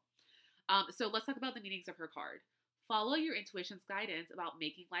well. So let's talk about the meanings of her card. Follow your intuition's guidance about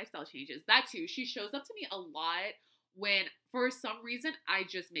making lifestyle changes. That too, she shows up to me a lot when, for some reason, I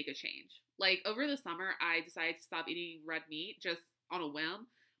just make a change. Like over the summer, I decided to stop eating red meat just on a whim.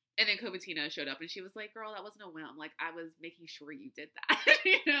 And then Coventina showed up and she was like, girl, that wasn't a whim. Like I was making sure you did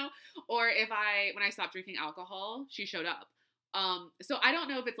that, Or when I stopped drinking alcohol, she showed up. So I don't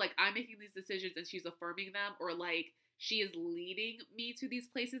know if it's like I'm making these decisions and she's affirming them, or like she is leading me to these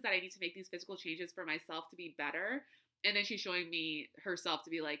places that I need to make these physical changes for myself to be better. And then she's showing me herself to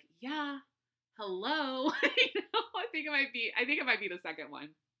be like, yeah, hello. I think it might be the second one.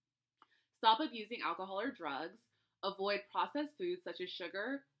 Stop abusing alcohol or drugs. Avoid processed foods such as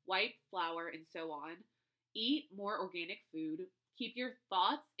sugar, white flour, and so on. Eat more organic food. Keep your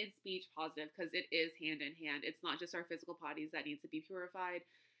thoughts and speech positive because it is hand in hand. It's not just our physical bodies that need to be purified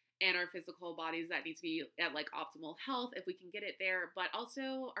and our physical bodies that need to be at like optimal health if we can get it there, but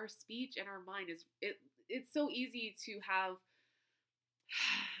also our speech and our mind it's so easy to have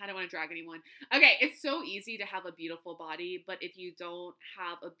I don't want to drag anyone. Okay, it's so easy to have a beautiful body, but if you don't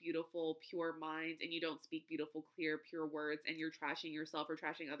have a beautiful, pure mind and you don't speak beautiful, clear, pure words and you're trashing yourself or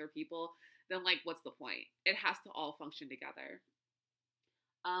trashing other people, then like what's the point? It has to all function together.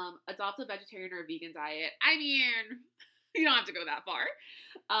 Adopt a vegetarian or a vegan diet. I mean, you don't have to go that far.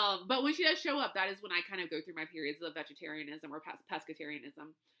 But when she does show up, that is when I kind of go through my periods of vegetarianism or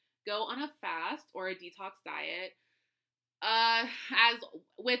pescatarianism. Go on a fast or a detox diet. As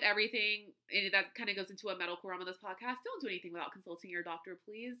with everything that kind of goes into a medical realm of this podcast, don't do anything without consulting your doctor,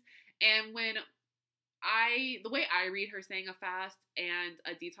 please. And the way I read her saying a fast and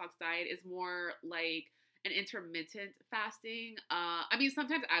a detox diet is more like an intermittent fasting. I mean,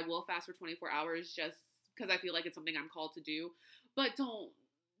 sometimes I will fast for 24 hours just because I feel like it's something I'm called to do, but don't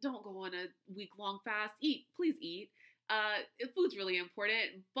go on a week-long fast. Please eat. food's really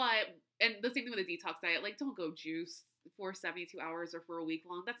important, but, and the same thing with a detox diet, like don't go juice for 72 hours or for a week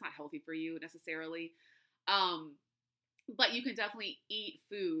long. That's not healthy for you necessarily. Um, but you can definitely eat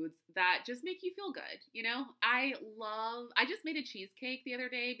foods that just make you feel good. I just made a cheesecake the other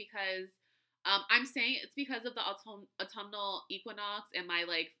day because I'm saying it's because of the autumnal equinox and my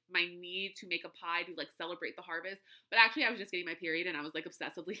need to make a pie to like celebrate the harvest. But actually, I was just getting my period and I was like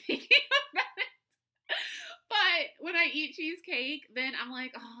obsessively thinking about it. But when I eat cheesecake, then I'm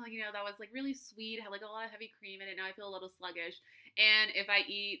like, oh, that was like really sweet, had like a lot of heavy cream in it. Now I feel a little sluggish. And if I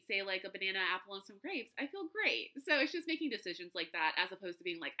eat, say, like a banana, apple, and some grapes, I feel great. So it's just making decisions like that as opposed to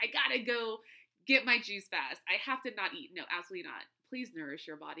being like, I gotta go get my juice fast. I have to not eat. No, absolutely not. Please nourish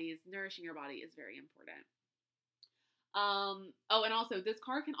your bodies. Nourishing your body is very important. Oh, and also this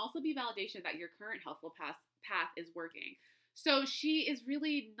card can also be validation that your current healthful path is working. So she is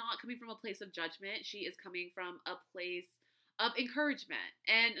really not coming from a place of judgment. She is coming from a place of encouragement.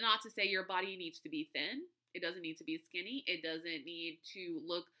 And not to say your body needs to be thin. It doesn't need to be skinny. It doesn't need to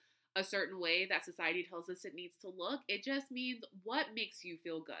look a certain way that society tells us it needs to look. It just means what makes you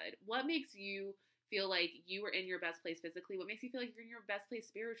feel good. What makes you feel like you are in your best place physically? What makes you feel like you're in your best place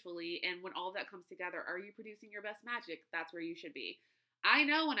spiritually? And when all of that comes together, are you producing your best magic? That's where you should be. I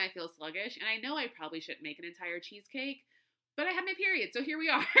know when I feel sluggish, and I know I probably shouldn't make an entire cheesecake, but I have my period, so here we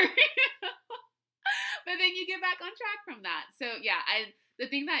are. But then you get back on track from that. So yeah, the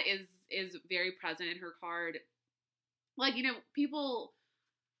thing that is very present in her card, like, people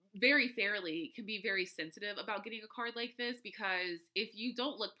very fairly can be very sensitive about getting a card like this because if you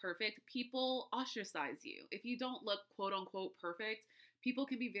don't look perfect, people ostracize you. If you don't look quote unquote perfect, people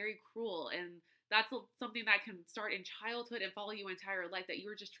can be very cruel. And that's something that can start in childhood and follow you entire life, that you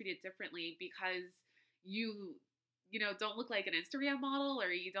were just treated differently because you don't look like an Instagram model, or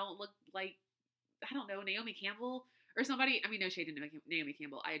you don't look like, I don't know, Naomi Campbell or somebody. I mean, no shade to Naomi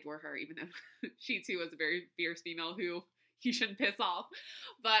Campbell. I adore her, even though she too is a very fierce female who you shouldn't piss off.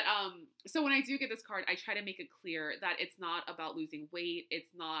 But so when I do get this card, I try to make it clear that it's not about losing weight.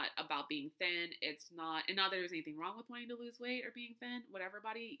 It's not about being thin. It's not, and not that there's anything wrong with wanting to lose weight or being thin. Whatever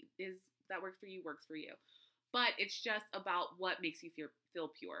body is that works for you, works for you. But it's just about what makes you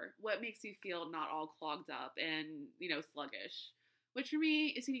feel pure, what makes you feel not all clogged up and, sluggish, which for me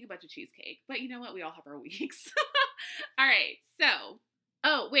is eating a bunch of cheesecake. But you know what? We all have our weeks. All right. So,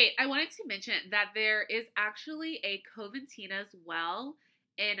 oh, wait, I wanted to mention that there is actually a Coventina's well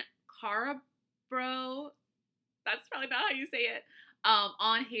in Carabro. That's probably not how you say it.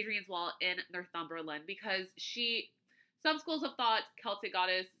 On Hadrian's Wall in Northumberland, because some schools of thought Celtic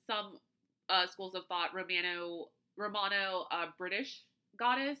goddess, some schools of thought Romano British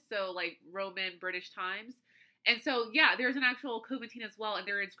goddess, so like Roman British times. And so, yeah, there's an actual Coventina as well, and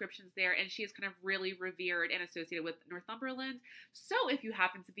there are inscriptions there, and she is kind of really revered and associated with Northumberland. So if you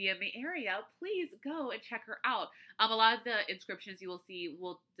happen to be in the area, please go and check her out. A lot of the inscriptions you will see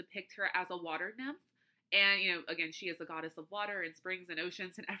will depict her as a water nymph. And, again, she is the goddess of water and springs and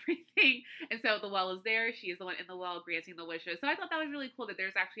oceans and everything. And so the well is there. She is the one in the well granting the wishes. So I thought that was really cool that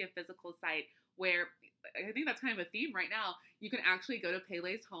there's actually a physical site where, I think that's kind of a theme right now. You can actually go to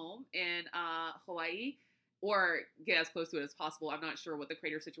Pele's home in Hawaii, or get as close to it as possible. I'm not sure what the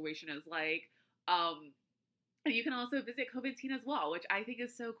crater situation is like. And you can also visit Coventina as well, which I think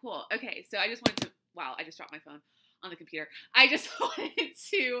is so cool. Okay, so I just wanted to, wow, I just dropped my phone on the computer. I just wanted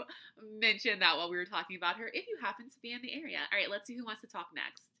to mention that while we were talking about her, if you happen to be in the area. All right, let's see who wants to talk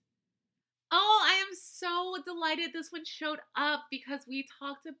next. Oh, I am so delighted this one showed up because we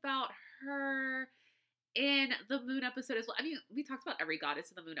talked about her in the moon episode as well. I mean, we talked about every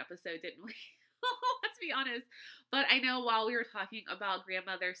goddess in the moon episode, didn't we? Let's be honest. But I know while we were talking about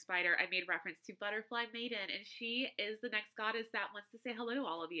Grandmother Spider, I made reference to Butterfly Maiden, and she is the next goddess that wants to say hello to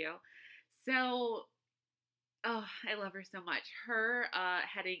all of you. So, oh, I love her so much. Her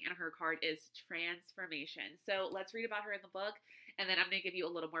heading in her card is transformation. So let's read about her in the book, and then I'm going to give you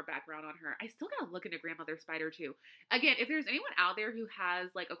a little more background on her. I still got to look into Grandmother Spider too. Again, if there's anyone out there who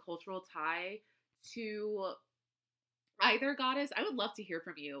has like a cultural tie to either goddess, I would love to hear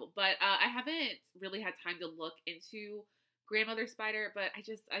from you. But I haven't really had time to look into Grandmother Spider, but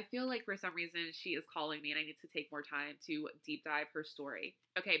I feel like for some reason she is calling me and I need to take more time to deep dive her story.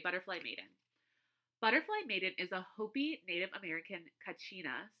 Okay, Butterfly Maiden. Butterfly Maiden is a Hopi Native American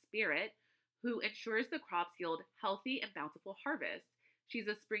Kachina spirit who ensures the crops yield healthy and bountiful harvests. She's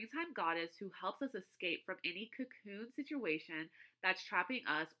a springtime goddess who helps us escape from any cocoon situation that's trapping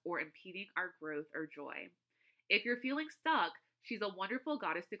us or impeding our growth or joy. If you're feeling stuck, she's a wonderful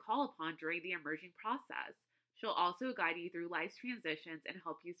goddess to call upon during the emerging process. She'll also guide you through life's transitions and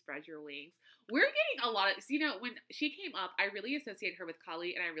help you spread your wings. We're getting a lot of, so, when she came up, I really associate her with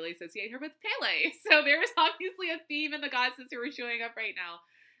Kali and I really associate her with Pele. So there's obviously a theme in the goddesses who are showing up right now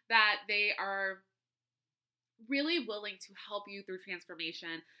that they are really willing to help you through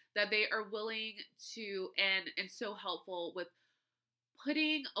transformation, that they are willing to and so helpful with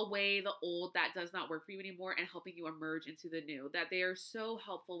putting away the old that does not work for you anymore and helping you emerge into the new, that they are so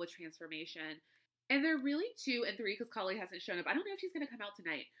helpful with transformation. And they're really 2 and 3, because Kali hasn't shown up. I don't know if she's going to come out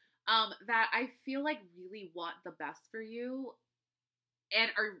tonight. That I feel like really want the best for you, and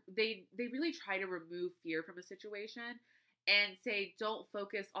they really try to remove fear from a situation and say, don't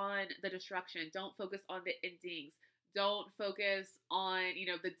focus on the destruction, don't focus on the endings, don't focus on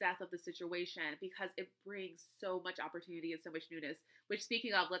the death of the situation, because it brings so much opportunity and so much newness. Which,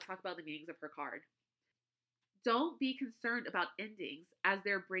 speaking of, let's talk about the meanings of her card. Don't be concerned about endings, as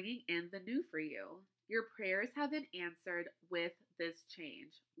they're bringing in the new for you. Your prayers have been answered with this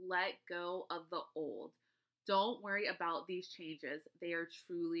change. Let go of the old. Don't worry about these changes. They are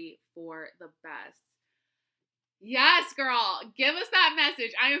truly for the best. Yes, girl. Give us that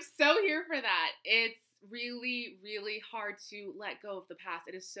message. I am so here for that. It's really, really hard to let go of the past.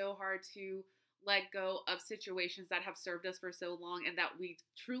 It is so hard to let go of situations that have served us for so long, and that we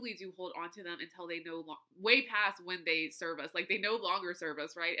truly do hold on to them until they way past when they serve us. Like, they no longer serve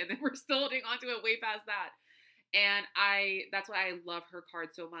us, right? And then we're still holding on to it way past that. And that's why I love her card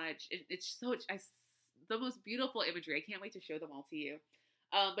so much. It's the most beautiful imagery. I can't wait to show them all to you.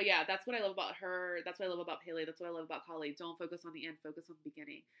 But yeah, that's what I love about her. That's what I love about Pele. That's what I love about Kali. Don't focus on the end. Focus on the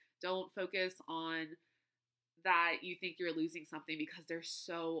beginning. Don't focus on that you think you're losing something, because there's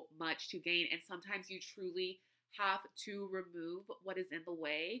so much to gain. And sometimes you truly have to remove what is in the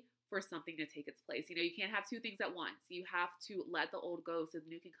way for something to take its place. You can't have 2 things at once. You have to let the old go so the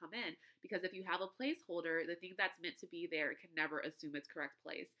new can come in. Because if you have a placeholder, the thing that's meant to be there can never assume its correct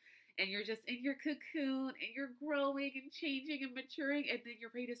place. And you're just in your cocoon and you're growing and changing and maturing, and then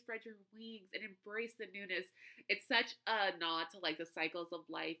you're ready to spread your wings and embrace the newness. It's such a nod to like the cycles of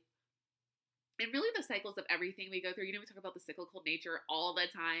life. And really the cycles of everything we go through. We talk about the cyclical nature all the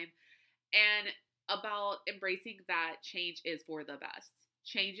time, and about embracing that change is for the best.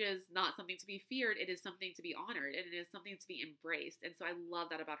 Change is not something to be feared. It is something to be honored, and it is something to be embraced. And so I love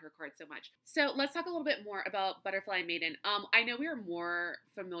that about her card so much. So let's talk a little bit more about Butterfly Maiden. I know we are more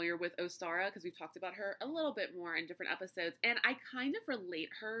familiar with Ostara because we've talked about her a little bit more in different episodes, and I kind of relate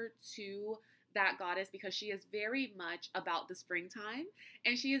her to that goddess because she is very much about the springtime,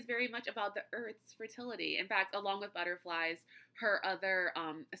 and she is very much about the earth's fertility. In fact, along with butterflies, her other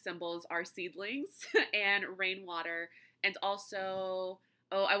symbols are seedlings and rainwater, and also,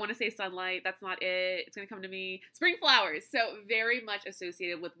 I want to say sunlight. That's not it. It's going to come to me. Spring flowers. So very much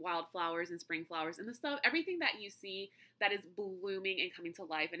associated with wildflowers and spring flowers and the stuff, everything that you see that is blooming and coming to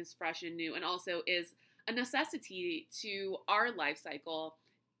life and is fresh and new, and also is a necessity to our life cycle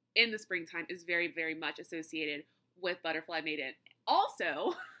in the springtime, is very, very much associated with Butterfly Maiden.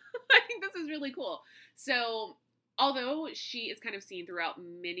 Also, I think this is really cool. So, although she is kind of seen throughout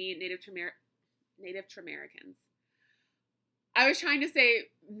many Native Americans, I was trying to say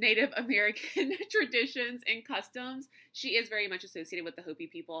Native American traditions and customs, she is very much associated with the Hopi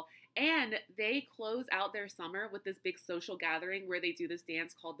people. And they close out their summer with this big social gathering where they do this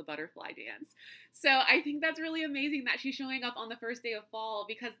dance called the Butterfly Dance. So I think that's really amazing that she's showing up on the first day of fall,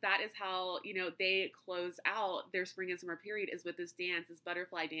 because that is how, they close out their spring and summer period, is with this dance, this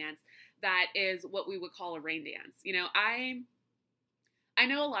butterfly dance, that is what we would call a rain dance. I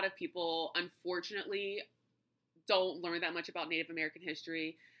know a lot of people, unfortunately, don't learn that much about Native American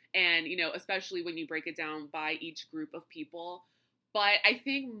history, and especially when you break it down by each group of people. But I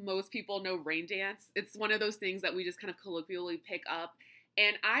think most people know rain dance. It's one of those things that we just kind of colloquially pick up.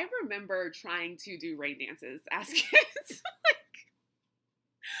 And I remember trying to do rain dances as kids.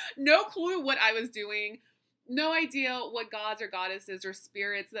 No clue what I was doing. No idea what gods or goddesses or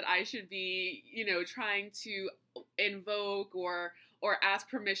spirits that I should be, trying to invoke or ask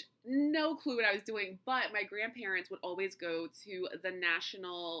permission. No clue what I was doing. But my grandparents would always go to the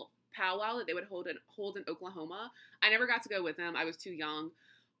national powwow that they would hold in Oklahoma. I never got to go with them. I was too young.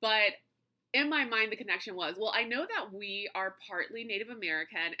 But in my mind, the connection was, well, I know that we are partly Native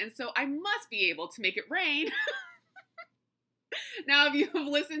American, and so I must be able to make it rain. Now, if you've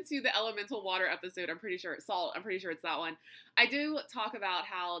listened to the elemental water episode, I'm pretty sure it's that one. I do talk about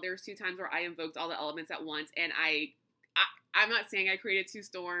how there's 2 times where I invoked all the elements at once, and I'm not saying I created 2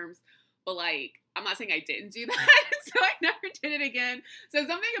 storms, but I'm not saying I didn't do that, so I never did it again. So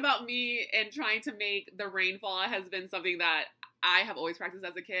something about me and trying to make the rainfall has been something that I have always practiced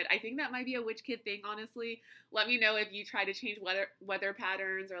as a kid. I think that might be a witch kid thing, honestly. Let me know if you try to change weather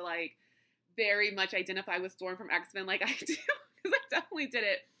patterns or like very much identify with Storm from X-Men like I do, because I definitely did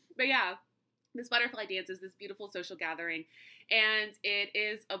it. But yeah, this butterfly dance is this beautiful social gathering, and it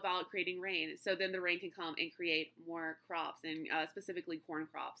is about creating rain. So then the rain can come and create more crops, and specifically corn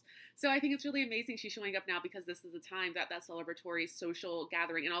crops. So I think it's really amazing she's showing up now, because this is the time that that celebratory social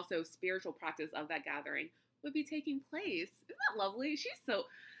gathering and also spiritual practice of that gathering would be taking place. Isn't that lovely? She's so,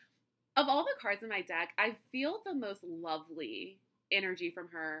 of all the cards in my deck, I feel the most lovely energy from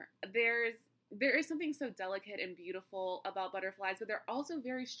her. There is something so delicate and beautiful about butterflies, but they're also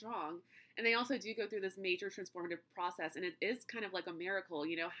very strong. And they also do go through this major transformative process. And it is kind of like a miracle,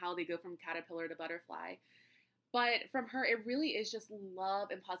 you know, how they go from caterpillar to butterfly. But from her, it really is just love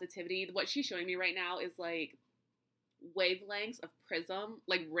and positivity. What she's showing me right now is like wavelengths of prism,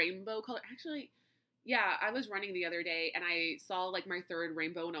 like rainbow color. Actually, yeah, I was running the other day and I saw like my third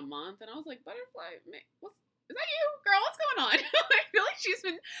rainbow in a month. And I was like, butterfly, is that you? Girl, what's going on? I feel like she's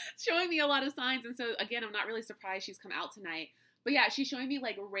been showing me a lot of signs. And so, again, I'm not really surprised she's come out tonight. But yeah, she's showing me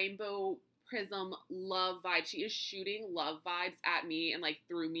like rainbow prism love vibes. She is shooting love vibes at me and like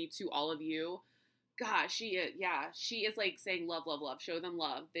through me to all of you. Gosh, she is like saying love, love, love. Show them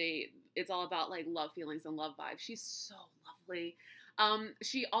love. It's all about like love feelings and love vibes. She's so lovely.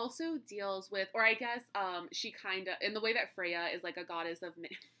 She also deals with, or I guess, she kind of, in the way that Freya is like a goddess of,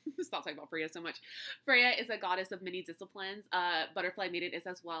 stop talking about Freya so much. Freya is a goddess of many disciplines. Butterfly Maiden is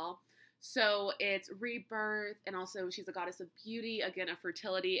as well. So it's rebirth, and also she's a goddess of beauty, again, of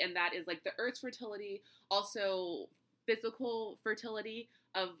fertility, and that is like the earth's fertility, also physical fertility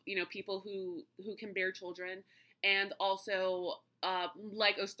of, you know, people who can bear children, and also,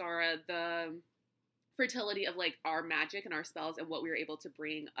 like Ostara, the fertility of like our magic and our spells and what we were able to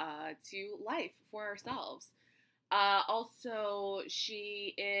bring to life for ourselves. Also,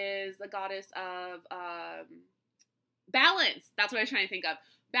 she is a goddess of balance. That's what I was trying to think of.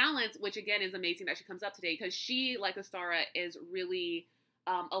 Balance, which again is amazing that she comes up today, because she, like Ostara, is really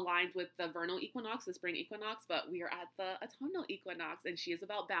aligned with the vernal equinox, the spring equinox, but we are at the autumnal equinox, and she is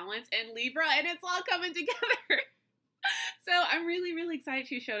about balance and Libra, and it's all coming together. So I'm really, really excited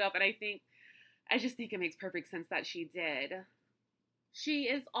she showed up, and I just think it makes perfect sense that she did. She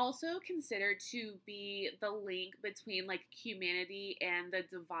is also considered to be the link between like humanity and the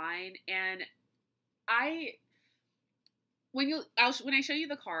divine, and when I show you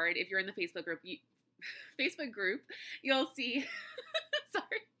the card, if you're in the Facebook group, you'll see.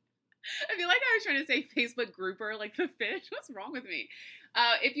 Sorry, I feel like I was trying to say Facebook grouper, like the fish. What's wrong with me?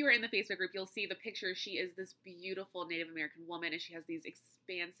 If you were in the Facebook group, you'll see the picture. She is this beautiful Native American woman, and she has these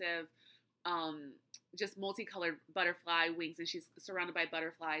expansive, just multicolored butterfly wings, and she's surrounded by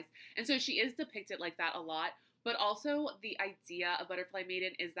butterflies. And so she is depicted like that a lot. But also the idea of Butterfly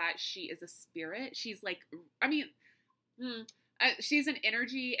Maiden is that she is a spirit. She's like, she's an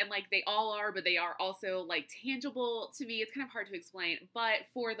energy, and like they all are, but they are also like tangible to me. It's kind of hard to explain, but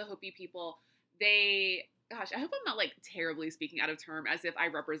for the Hopi people, gosh, I hope I'm not like terribly speaking out of term as if I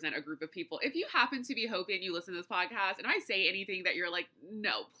represent a group of people. If you happen to be Hopi and you listen to this podcast and I say anything that you're like,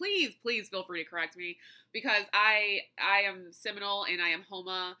 no, please feel free to correct me, because I am Seminole and I am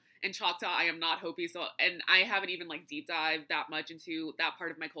Homa and Choctaw. I am not Hopi. So, and I haven't even like deep dived that much into that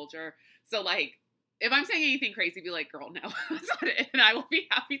part of my culture. So like, if I'm saying anything crazy, be like, girl, no, that's not it. And I will be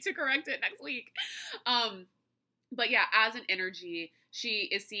happy to correct it next week. But yeah, as an energy, she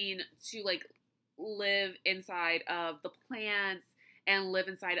is seen to like live inside of the plants and live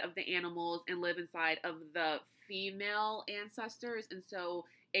inside of the animals and live inside of the female ancestors. And so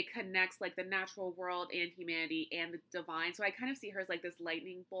it connects like the natural world and humanity and the divine. So I kind of see her as like this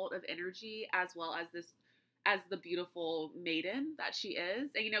lightning bolt of energy, as well as the beautiful maiden that she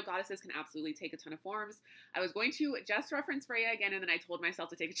is. And you know, goddesses can absolutely take a ton of forms. I was going to just reference Freya again, and then I told myself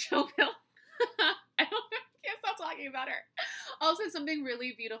to take a chill pill. I can't stop talking about her. Also, something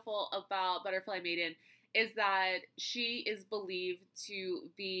really beautiful about Butterfly Maiden is that she is believed to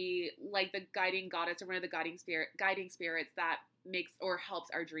be like the guiding goddess, or one of the guiding spirits that makes or helps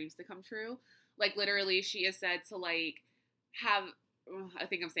our dreams to come true. Like literally, she is said to like have, I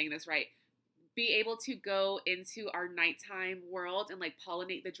think I'm saying this right, be able to go into our nighttime world and like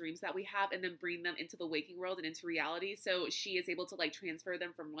pollinate the dreams that we have and then bring them into the waking world and into reality. So she is able to like transfer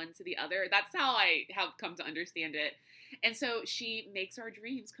them from one to the other. That's how I have come to understand it. And so she makes our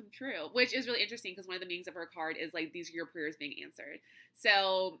dreams come true, which is really interesting because one of the meanings of her card is like, these are your prayers being answered.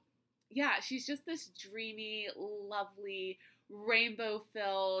 So yeah, she's just this dreamy, lovely,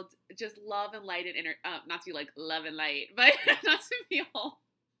 rainbow-filled, just love and light and not to be like love and light, but not to be all,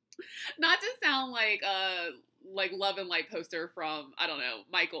 not to sound like like love and light poster from, I don't know,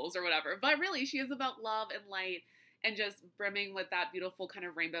 Michael's or whatever. But really, she is about love and light and just brimming with that beautiful kind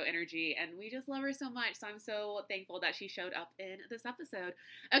of rainbow energy. And we just love her so much. So I'm so thankful that she showed up in this episode.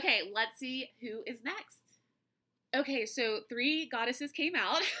 Okay, let's see who is next. Okay, so 3 goddesses came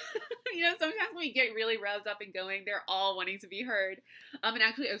out. You know, sometimes when we get really revved up and going, they're all wanting to be heard. And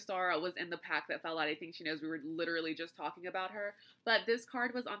actually, Ostara was in the pack that fell out. I think she knows we were literally just talking about her. But this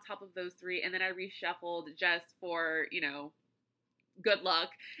card was on top of those 3, and then I reshuffled just for, you know, good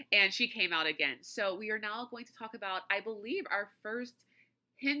luck, and she came out again. So we are now going to talk about, I believe, our first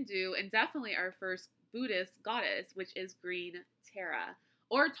Hindu and definitely our first Buddhist goddess, which is Green Tara.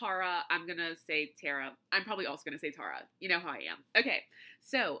 Or Tara. I'm going to say Tara. I'm probably also going to say Tara. You know how I am. Okay,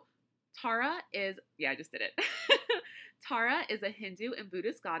 so Tara is, yeah, I just did it. Tara is a Hindu and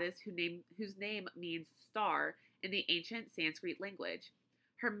Buddhist goddess whose name means star in the ancient Sanskrit language.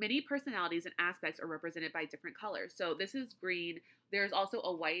 Her many personalities and aspects are represented by different colors. So this is green. There's also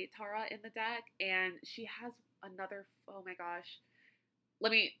a white Tara in the deck, and she has another, oh my gosh.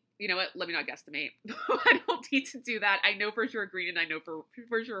 You know what? Let me not guesstimate. I don't need to do that. I know for sure green, and I know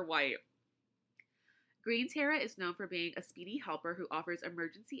for sure white. Green Tara is known for being a speedy helper who offers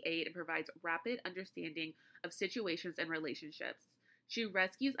emergency aid and provides rapid understanding of situations and relationships. She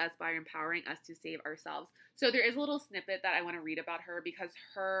rescues us by empowering us to save ourselves. So there is a little snippet that I want to read about her because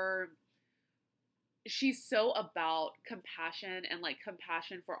she's so about compassion and like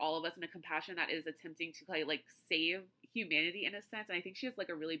compassion for all of us and a compassion that is attempting to like save humanity in a sense. And I think she has like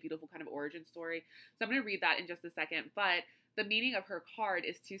a really beautiful kind of origin story. So I'm going to read that in just a second. But the meaning of her card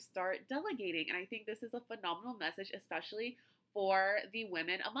is to start delegating. And I think this is a phenomenal message, especially for the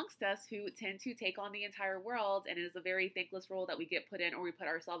women amongst us who tend to take on the entire world. And it is a very thankless role that we get put in or we put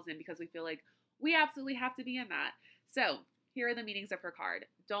ourselves in because we feel like we absolutely have to be in that. So here are the meanings of her card.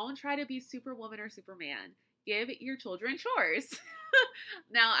 Don't try to be Superwoman or Superman. Give your children chores.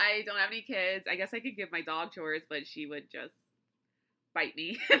 Now, I don't have any kids. I guess I could give my dog chores, but she would just bite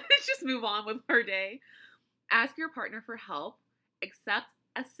me and just move on with her day. Ask your partner for help. Accept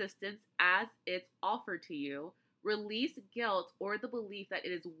assistance as it's offered to you. Release guilt or the belief that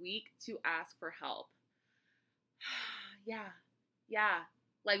it is weak to ask for help. Yeah.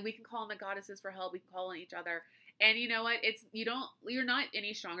 Like we can call on the goddesses for help. We can call on each other. And you know what? You're not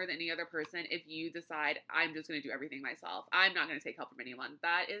any stronger than any other person if you decide I'm just going to do everything myself. I'm not going to take help from anyone.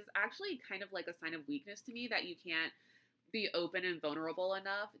 That is actually kind of like a sign of weakness to me that you can't be open and vulnerable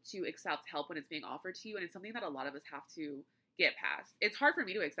enough to accept help when it's being offered to you. And it's something that a lot of us have to get past. It's hard for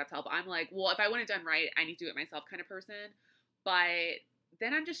me to accept help. I'm like, well, if I want it done right, I need to do it myself kind of person. But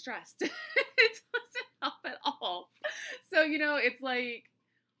then I'm just stressed. It doesn't help at all. So, you know, it's like,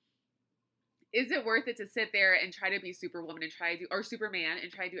 is it worth it to sit there and try to be Superwoman and or Superman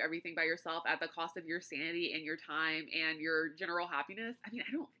and try to do everything by yourself at the cost of your sanity and your time and your general happiness? I mean,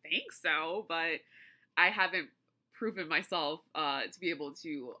 I don't think so, but I haven't proven myself to be able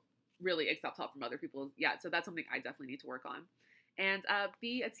to really accept help from other people yet. So that's something I definitely need to work on. And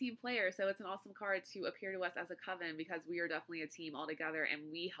be a team player. So it's an awesome card to appear to us as a coven because we are definitely a team all together and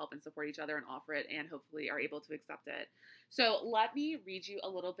we help and support each other and offer it and hopefully are able to accept it. So let me read you a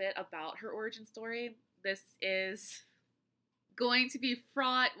little bit about her origin story. This is going to be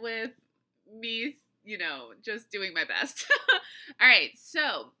fraught with me, you know, just doing my best. All right.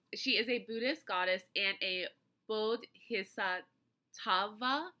 So she is a Buddhist goddess and a Bodhisattva.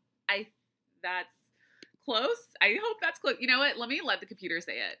 That's close. I hope that's close. You know what? Let me let the computer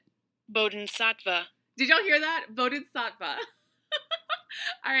say it. Bodhisattva. Did y'all hear that? Bodhisattva.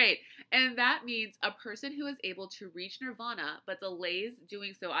 All right. And that means a person who is able to reach nirvana, but delays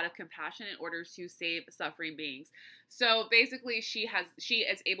doing so out of compassion in order to save suffering beings. So basically she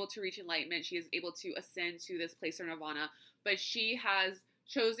is able to reach enlightenment. She is able to ascend to this place of nirvana, but she has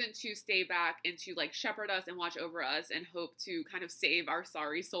chosen to stay back and to like shepherd us and watch over us and hope to kind of save our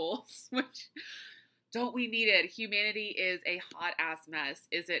sorry souls, which don't we need it? Humanity is a hot ass mess,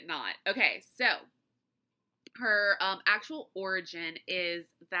 is it not? Okay, so her actual origin is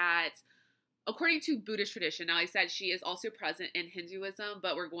that according to Buddhist tradition, now I said she is also present in Hinduism,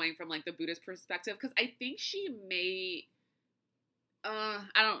 but we're going from like the Buddhist perspective because I think she may, I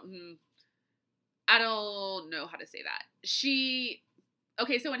don't know how to say that.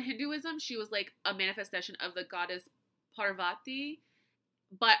 Okay, so in Hinduism, she was like a manifestation of the goddess Parvati,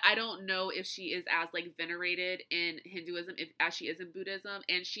 but I don't know if she is as like venerated in Hinduism as she is in Buddhism,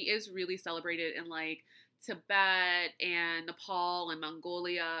 and she is really celebrated in like Tibet and Nepal and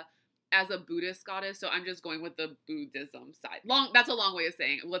Mongolia as a Buddhist goddess. So I'm just going with the Buddhism side. That's a long way of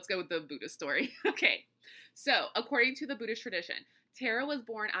saying it. Let's go with the Buddhist story. Okay. So according to the Buddhist tradition, Tara was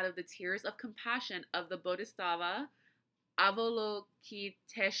born out of the tears of compassion of the Bodhisattva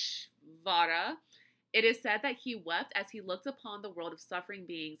Avalokiteshvara. It is said that he wept as he looked upon the world of suffering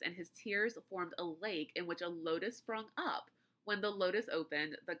beings, and his tears formed a lake in which a lotus sprung up. When the lotus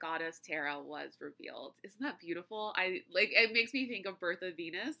opened, the goddess Tara was revealed. Isn't that beautiful? It makes me think of Birth of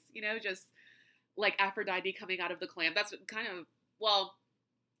Venus, just like Aphrodite coming out of the clam. That's kind of, well,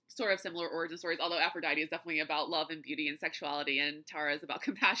 sort of similar origin stories, although Aphrodite is definitely about love and beauty and sexuality, and Tara is about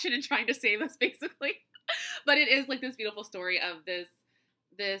compassion and trying to save us, basically. But it is like this beautiful story of this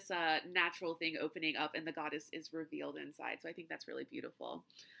natural thing opening up, and the goddess is revealed inside. So I think that's really beautiful.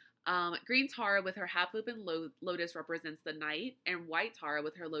 Green Tara with her half open lotus represents the night, and white Tara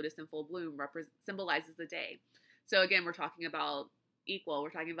with her lotus in full bloom symbolizes the day. So again, we're talking about equal.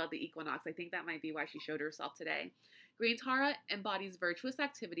 We're talking about the equinox. I think that might be why she showed herself today. Green Tara embodies virtuous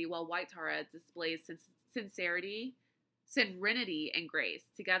activity, while white Tara displays sincerity, serenity, and grace.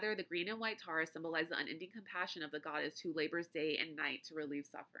 Together, the green and white Tara symbolize the unending compassion of the goddess who labors day and night to relieve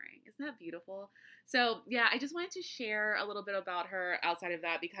suffering. Isn't that beautiful? So, yeah, I just wanted to share a little bit about her outside of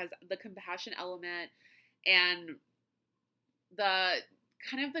that, because the compassion element and the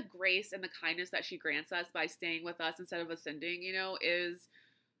kind of the grace and the kindness that she grants us by staying with us instead of ascending, is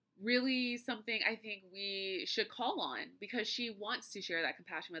really something I think we should call on, because she wants to share that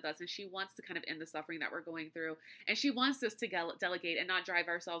compassion with us, and she wants to kind of end the suffering that we're going through, and she wants us to delegate and not drive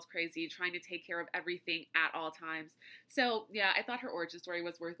ourselves crazy trying to take care of everything at all times. So yeah, I thought her origin story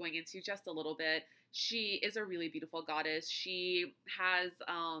was worth going into just a little bit. She is a really beautiful goddess. She has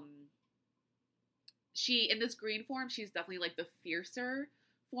in this green form, she's definitely like the fiercer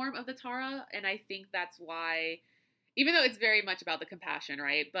form of the Tara, and I think that's why, even though it's very much about the compassion,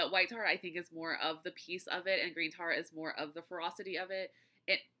 right? But white Tara, I think, is more of the peace of it, and green Tara is more of the ferocity of it.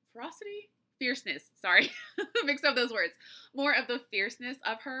 Fierceness, sorry. Mix up those words. More of the fierceness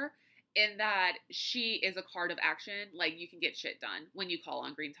of her, in that she is a card of action. Like, you can get shit done when you call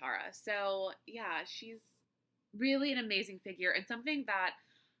on green Tara. So yeah, she's really an amazing figure, and something that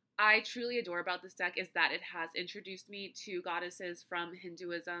I truly adore about this deck is that it has introduced me to goddesses from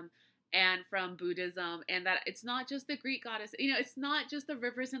Hinduism and from Buddhism, and that it's not just the Greek goddess, it's not just the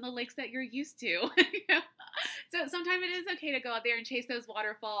rivers and the lakes that you're used to. So sometimes it is okay to go out there and chase those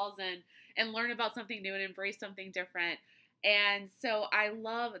waterfalls and learn about something new and embrace something different. And so I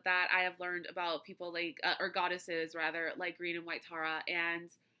love that I have learned about people like, or goddesses rather, like green and white Tara, and,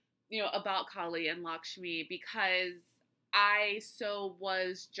 about Kali and Lakshmi, because I so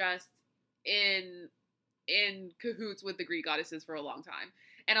was just in cahoots with the Greek goddesses for a long time.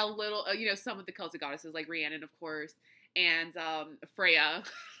 And a little, some of the Celtic goddesses like Rhiannon, of course, and Freya,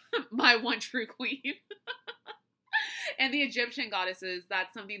 my one true queen. And the Egyptian goddesses,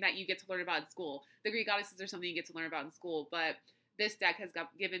 that's something that you get to learn about in school. The Greek goddesses are something you get to learn about in school, but this deck has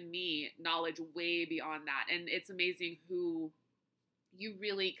given me knowledge way beyond that. And it's amazing who you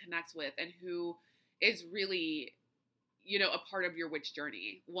really connect with and who is really, a part of your witch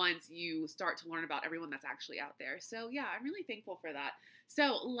journey once you start to learn about everyone that's actually out there. So yeah, I'm really thankful for that.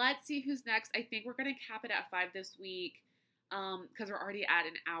 So let's see who's next. I think we're going to cap it at 5 this week, because we're already at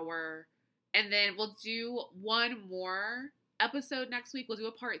an hour. And then we'll do one more episode next week. We'll do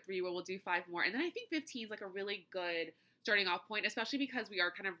a part 3 where we'll do 5 more. And then I think 15 is like a really good starting off point, especially because we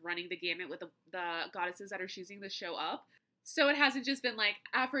are kind of running the gamut with the goddesses that are choosing to show up. So it hasn't just been like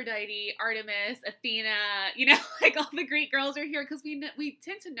Aphrodite, Artemis, Athena, like all the Greek girls are here, because we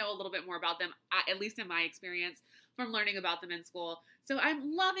tend to know a little bit more about them, at least in my experience, from learning about them in school. So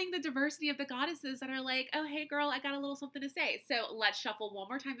I'm loving the diversity of the goddesses that are like, oh, hey girl, I got a little something to say. So let's shuffle one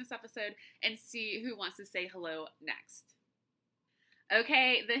more time this episode and see who wants to say hello next.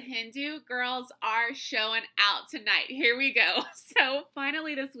 Okay, the Hindu girls are showing out tonight. Here we go. So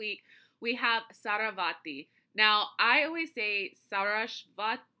finally this week, we have Saravati. Now, I always say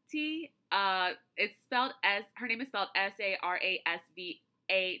Sarasvati. It's spelled her name is spelled Sarasvati,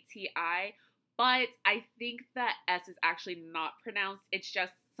 but I think that S is actually not pronounced. It's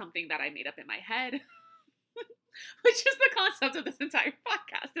just something that I made up in my head, which is the concept of this entire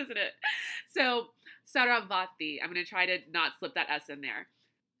podcast, isn't it? So, Saravati. I'm going to try to not slip that S in there.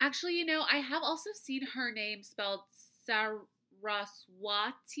 Actually, I have also seen her name spelled Saraswati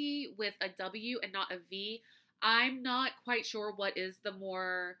with a W and not a V. I'm not quite sure what is the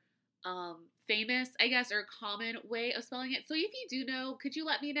more famous, I guess, or common way of spelling it. So if you do know, could you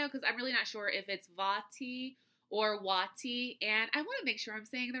let me know? Because I'm really not sure if it's Vati or Wati, and I want to make sure I'm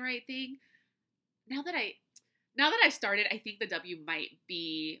saying the right thing. Now that I've started, I think the W might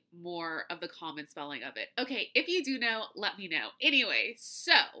be more of the common spelling of it. Okay, if you do know, let me know. Anyway,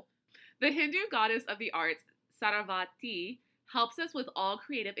 so the Hindu goddess of the arts, Saravati, helps us with all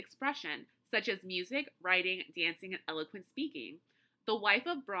creative expression, such as music, writing, dancing, and eloquent speaking. The wife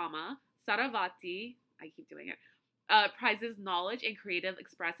of Brahma, Saravati, I keep doing it, prizes knowledge and creative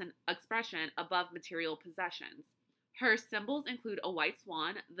expression above material possessions. Her symbols include a white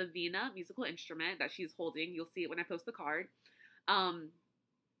swan, the veena musical instrument that she's holding. You'll see it when I post the card. Um,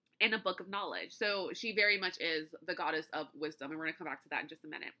 and a book of knowledge. So she very much is the goddess of wisdom, and we're going to come back to that in just a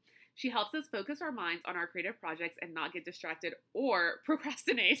minute. She helps us focus our minds on our creative projects and not get distracted or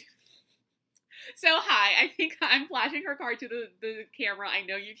procrastinate. So hi, I think I'm flashing her card to the camera. I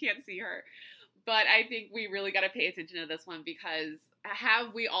know you can't see her, but I think we really got to pay attention to this one, because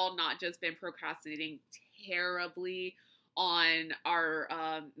have we all not just been procrastinating terribly on our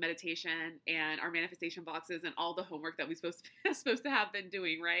meditation and our manifestation boxes and all the homework that we supposed to have been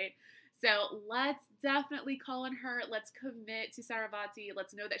doing, right? So let's definitely call on her. Let's commit to Saravati.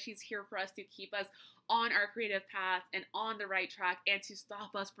 Let's know that she's here for us to keep us on our creative path and on the right track, and to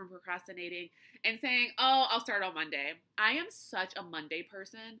stop us from procrastinating and saying, oh, I'll start on Monday. I am such a Monday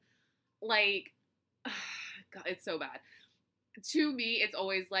person. Like, God, it's so bad. To me, it's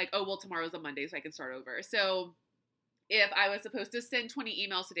always like, oh, well, tomorrow's a Monday, so I can start over. So if I was supposed to send 20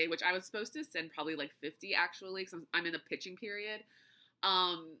 emails today, which I was supposed to send probably like 50 actually, because I'm in a pitching period,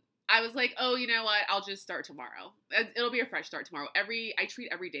 I was like, oh, you know what? I'll just start tomorrow. It'll be a fresh start tomorrow. I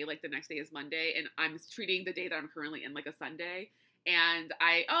treat every day like the next day is Monday, and I'm treating the day that I'm currently in like a Sunday. And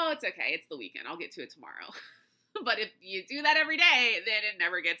it's okay. It's the weekend. I'll get to it tomorrow. But if you do that every day, then it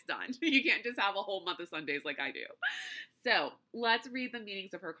never gets done. You can't just have a whole month of Sundays like I do. So let's read the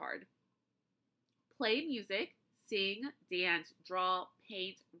meanings of her card. Play music, sing, dance, draw,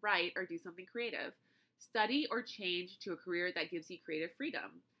 paint, write, or do something creative. Study or change to a career that gives you creative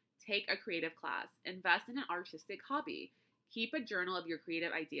freedom. Take a creative class. Invest in an artistic hobby. Keep a journal of your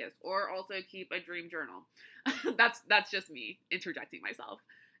creative ideas, or also keep a dream journal. That's just me interjecting myself.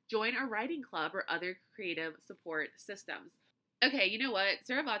 Join a writing club or other creative support systems. Okay, you know what?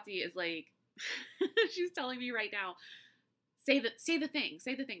 Saravati is like, she's telling me right now, say the thing,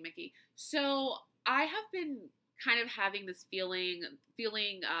 Mickey. So I have been kind of having this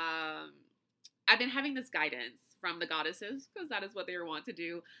I've been having this guidance from the goddesses, because that is what they want to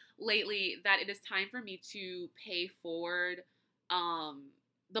do lately, that it is time for me to pay forward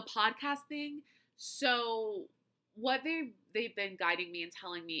the podcast thing. So what they've been guiding me and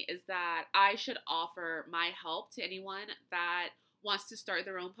telling me is that I should offer my help to anyone that wants to start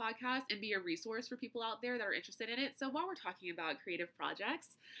their own podcast and be a resource for people out there that are interested in it. So while we're talking about creative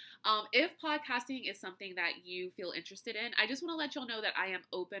projects, if podcasting is something that you feel interested in, I just want to let y'all know that I am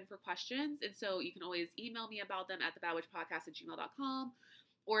open for questions. And so you can always email me about them at thebadwitchpodcast@gmail.com,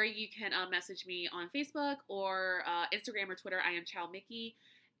 or you can message me on Facebook or Instagram or Twitter. I am Chow Mickey.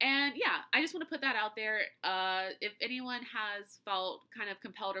 And yeah, I just want to put that out there. If anyone has felt kind of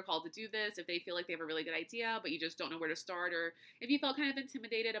compelled or called to do this, if they feel like they have a really good idea, but you just don't know where to start, or if you felt kind of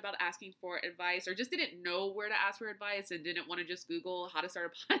intimidated about asking for advice, or just didn't know where to ask for advice and didn't want to just Google how to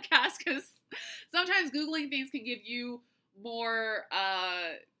start a podcast, because sometimes Googling things can give you more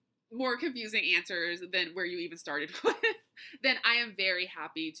confusing answers than where you even started with, then I am very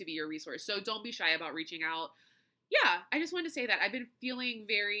happy to be your resource. So don't be shy about reaching out. Yeah, I just wanted to say that I've been feeling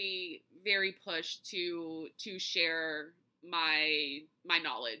very, very pushed to share my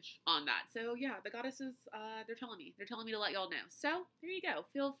knowledge on that. So yeah, the goddesses, they're telling me to let y'all know. So there you go.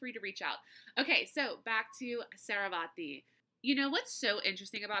 Feel free to reach out. Okay, so back to Saravati. You know what's so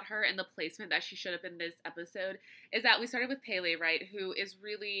interesting about her and the placement that she showed up in this episode is that we started with Pele, right, who is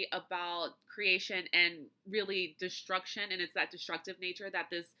really about creation and really destruction, and it's that destructive nature that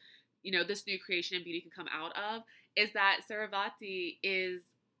this new creation and beauty can come out of, is that Saravati is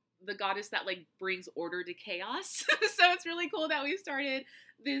the goddess that like brings order to chaos. So it's really cool that we started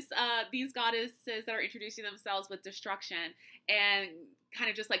these goddesses that are introducing themselves with destruction and kind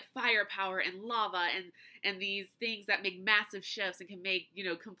of just like firepower and lava and these things that make massive shifts and can make,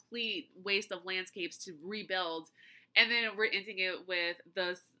 complete waste of landscapes to rebuild. And then we're ending it with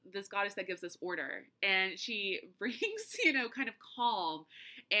this goddess that gives us order, and she brings, kind of calm,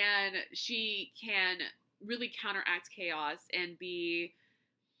 and she can really counteract chaos and be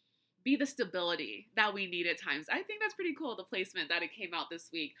the stability that we need at times. I think that's pretty cool, the placement that it came out this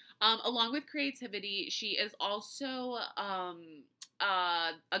week. Along with creativity, she is also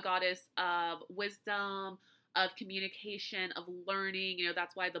a goddess of wisdom, of communication, of learning.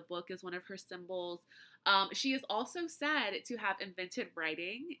 That's why the book is one of her symbols. She is also said to have invented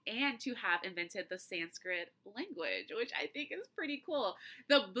writing and to have invented the Sanskrit language, which I think is pretty cool.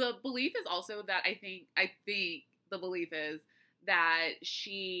 The belief is also that I think the belief is that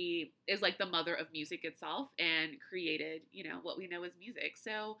she is like the mother of music itself and created, what we know as music.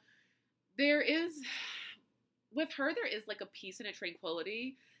 So there is, with her, there is like a peace and a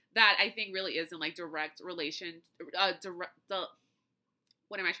tranquility that I think really is in like direct relation,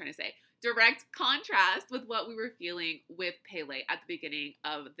 what am I trying to say? Direct contrast with what we were feeling with Pele at the beginning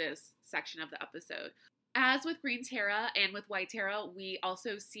of this section of the episode. As with Green Terra and with White Terra, we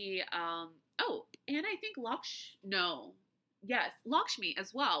also see, and I think Lakshmi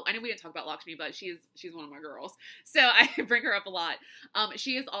as well. I know we didn't talk about Lakshmi, but she's one of my girls, so I bring her up a lot.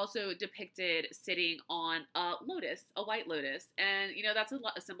 She is also depicted sitting on a lotus, a white lotus, and that's a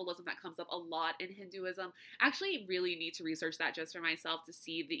symbolism that comes up a lot in Hinduism. I actually really need to research that just for myself to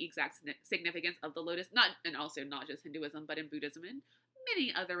see the exact significance of the lotus, and also not just Hinduism, but in Buddhism and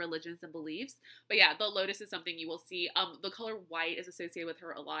many other religions and beliefs. But yeah, the lotus is something you will see. The color white is associated with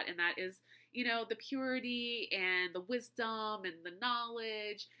her a lot, and that is, the purity and the wisdom and the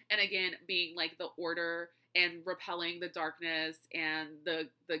knowledge, and again, being like the order and repelling the darkness and the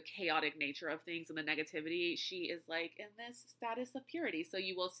chaotic nature of things and the negativity. She is like in this status of purity. So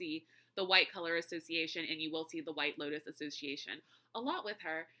you will see the white color association, and you will see the white lotus association a lot with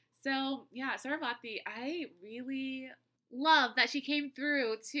her. So yeah, Sarasvati, I really love that she came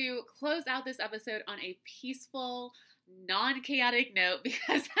through to close out this episode on a peaceful, non-chaotic note,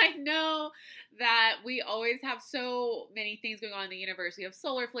 because I know that we always have so many things going on in the universe. We have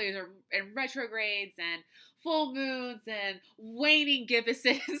solar flares and retrogrades and full moons and waning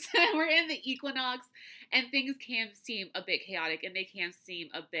gibbuses. We're in the equinox, and things can seem a bit chaotic and they can seem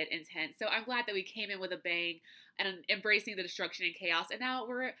a bit intense. So I'm glad that we came in with a bang and embracing the destruction and chaos, and now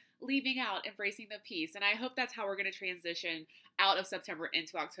we're leaving out, embracing the peace. And I hope that's how we're going to transition out of September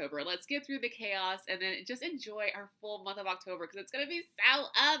into October. Let's get through the chaos and then just enjoy our full month of October, because it's going to be so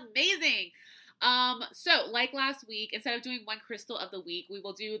amazing. So like last week, instead of doing one crystal of the week, we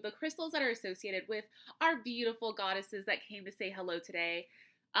will do the crystals that are associated with our beautiful goddesses that came to say hello today.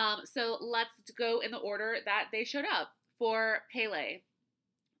 So let's go in the order that they showed up. For Pele,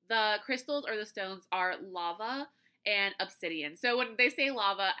 the crystals or the stones are lava and obsidian. So when they say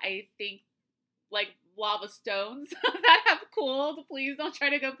lava, I think like lava stones that have cooled. Please don't try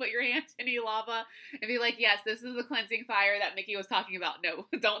to go put your hands in any lava and be like, yes, this is the cleansing fire that Mickey was talking about. No,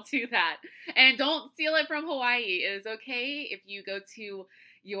 don't do that. And don't steal it from Hawaii. It is okay if you go to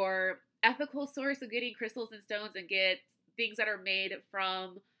your ethical source of getting crystals and stones and get things that are made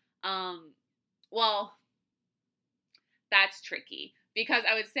from, that's tricky. Because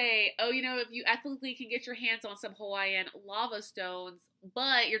I would say, if you ethically can get your hands on some Hawaiian lava stones,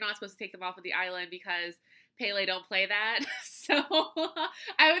 but you're not supposed to take them off of the island because Pele don't play that. So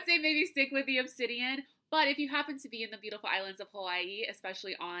I would say maybe stick with the obsidian. But if you happen to be in the beautiful islands of Hawaii,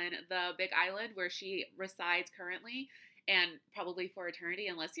 especially on the Big Island where she resides currently, and probably for eternity,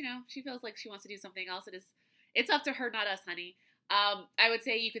 unless, she feels like she wants to do something else, it's up to her, not us, honey. I would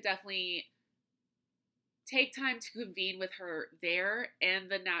say you could definitely take time to convene with her there, and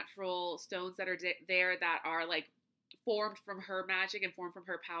the natural stones that are there that are like formed from her magic and formed from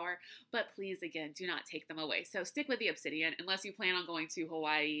her power. But please, again, do not take them away. So stick with the obsidian unless you plan on going to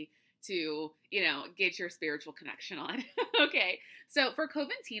Hawaii to, get your spiritual connection on. Okay. So for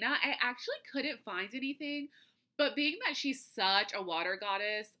Coventina, I actually couldn't find anything, but being that she's such a water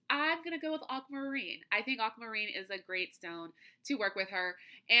goddess, I'm going to go with aquamarine. I think aquamarine is a great stone to work with her.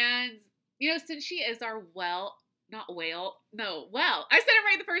 And since she is our I said it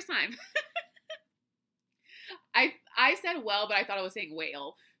right the first time. I said well, but I thought I was saying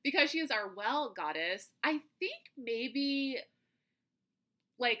whale. Because she is our well goddess, I think maybe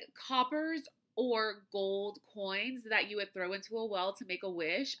like coppers or gold coins that you would throw into a well to make a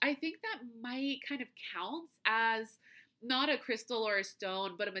wish, I think that might kind of count as not a crystal or a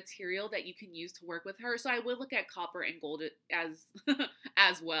stone, but a material that you can use to work with her. So I would look at copper and gold as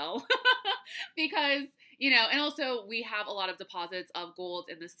well. Because, and also we have a lot of deposits of gold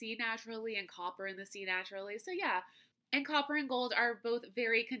in the sea naturally and copper in the sea naturally. So yeah, and copper and gold are both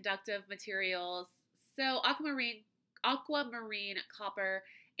very conductive materials. So aquamarine, copper,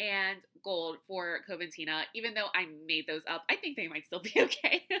 and gold for Coventina. Even though I made those up, I think they might still be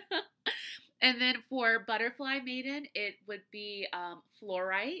okay. And then for Butterfly Maiden, it would be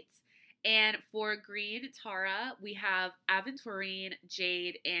fluorite. And for Green Tara, we have aventurine,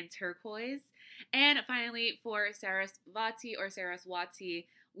 jade, and turquoise. And finally, for Saraswati,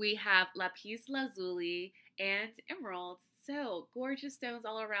 we have lapis lazuli and emerald. So gorgeous stones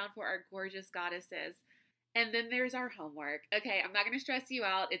all around for our gorgeous goddesses. And then there's our homework. Okay, I'm not going to stress you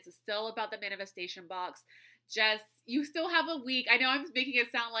out. It's still about the manifestation box. You still have a week. I know I'm making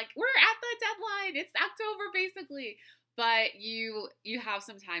it sound like we're at the deadline. It's October, basically. but you have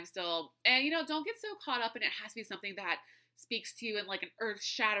some time still. And, don't get so caught up in it has to be something that speaks to you in like an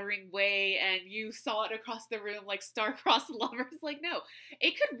earth-shattering way and you saw it across the room like star-crossed lovers. Like, no,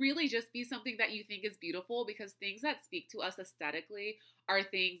 it could really just be something that you think is beautiful, because things that speak to us aesthetically are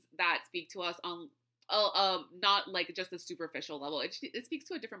things that speak to us on not like just a superficial level. It speaks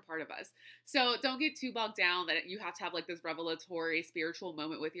to a different part of us. So don't get too bogged down that you have to have like this revelatory spiritual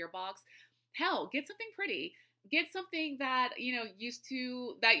moment with your box. Hell, get something pretty. Get something that, used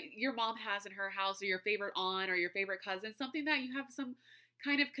to, that your mom has in her house, or your favorite aunt or your favorite cousin, something that you have some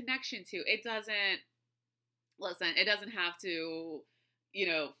kind of connection to. It doesn't have to,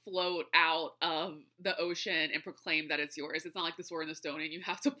 float out of the ocean and proclaim that it's yours. It's not like the Sword in the Stone and you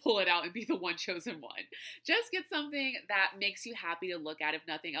have to pull it out and be the one chosen one. Just get something that makes you happy to look at, if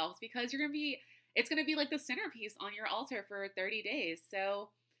nothing else, because it's going to be like the centerpiece on your altar for 30 days. So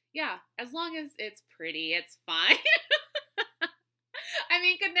yeah, as long as it's pretty, it's fine. I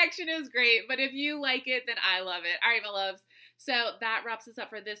mean, connection is great, but if you like it, then I love it. All right, my loves. So that wraps us up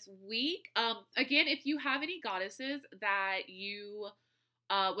for this week. Again, if you have any goddesses that you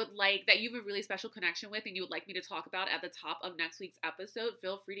would like, that you have a really special connection with and you would like me to talk about at the top of next week's episode,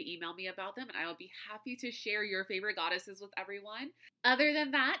 feel free to email me about them and I will be happy to share your favorite goddesses with everyone. Other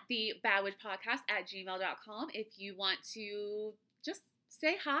than that, the badwitchpodcast@gmail.com if you want to just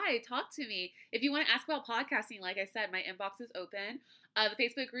say hi, talk to me. If you want to ask about podcasting, like I said, my inbox is open. The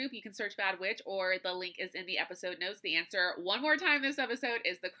Facebook group, you can search Bad Witch, or the link is in the episode notes. The answer one more time this episode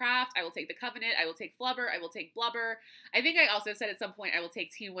is The Craft. I will take The Covenant. I will take Flubber. I will take Blubber. I think I also said at some point I will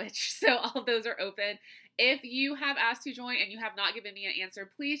take Teen Witch. So all of those are open. If you have asked to join and you have not given me an answer,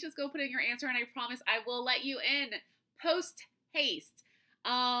 please just go put in your answer and I promise I will let you in post haste.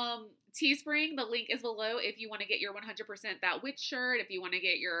 Teespring, the link is below if you want to get your 100% That Witch shirt, if you want to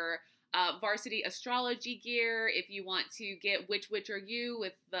get your varsity astrology gear, if you want to get Which Witch Are You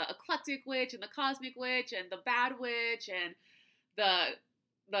with the Eclectic Witch and the Cosmic Witch and the Bad Witch and the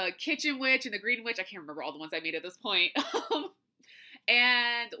Kitchen Witch and the Green Witch. I can't remember all the ones I made at this point.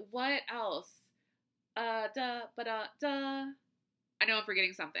 And what else? I know I'm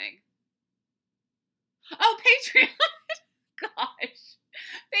forgetting something. Oh, Patreon. Gosh.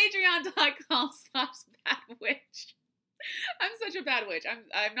 Patreon.com/badwitch. I'm such a bad witch.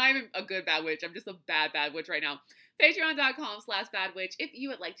 I'm not even a good bad witch. I'm just a bad witch right now. Patreon.com/badwitch. If you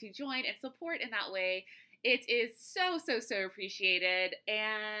would like to join and support in that way, it is so appreciated.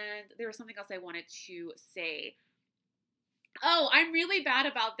 And there was something else I wanted to say. Oh, I'm really bad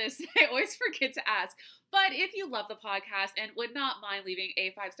about this. I always forget to ask. But if you love the podcast and would not mind leaving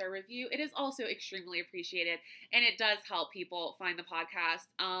a 5-star review, it is also extremely appreciated. And it does help people find the podcast.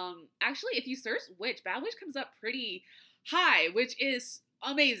 Actually, if you search Witch, Bad Witch comes up pretty high, which is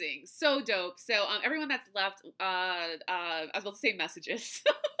amazing. So dope. So everyone that's left, I was about to say messages.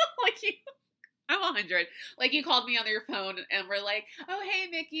 I'm 100. Like, you called me on your phone and were like, oh, hey,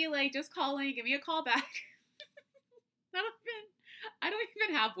 Mickey, like, just calling. Give me a call back. I don't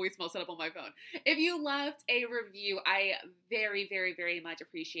even have voicemail set up on my phone. If you left a review, I very much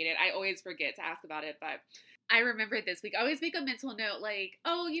appreciate it. I always forget to ask about it, but I remembered this week. I always make a mental note like,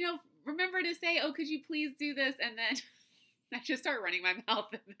 oh, remember to say, oh, could you please do this? And then I just start running my mouth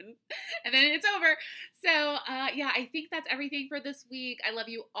and then it's over. So, yeah, I think that's everything for this week. I love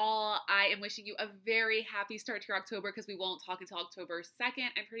you all. I am wishing you a very happy start to your October because we won't talk until October 2nd,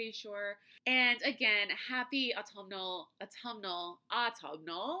 I'm pretty sure. And again, happy autumnal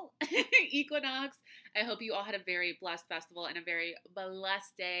equinox. I hope you all had a very blessed festival and a very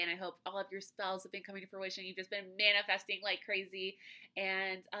blessed day. And I hope all of your spells have been coming to fruition. You've just been manifesting like crazy.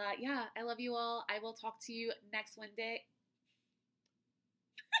 And yeah, I love you all. I will talk to you next Wednesday.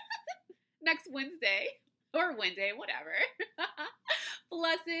 Next Wednesday or Wednesday, whatever.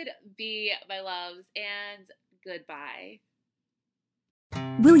 Blessed be my loves and goodbye.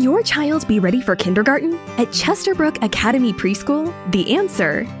 Will your child be ready for kindergarten? At Chesterbrook Academy Preschool, the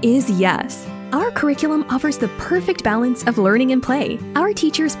answer is yes. Our curriculum offers the perfect balance of learning and play. Our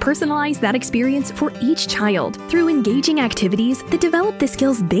teachers personalize that experience for each child through engaging activities that develop the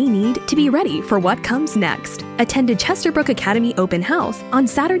skills they need to be ready for what comes next. Attend a Chesterbrook Academy open house on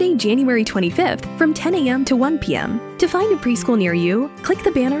Saturday, January 25th from 10 a.m. to 1 p.m. To find a preschool near you, click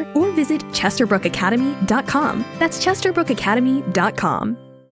the banner or visit chesterbrookacademy.com. That's chesterbrookacademy.com.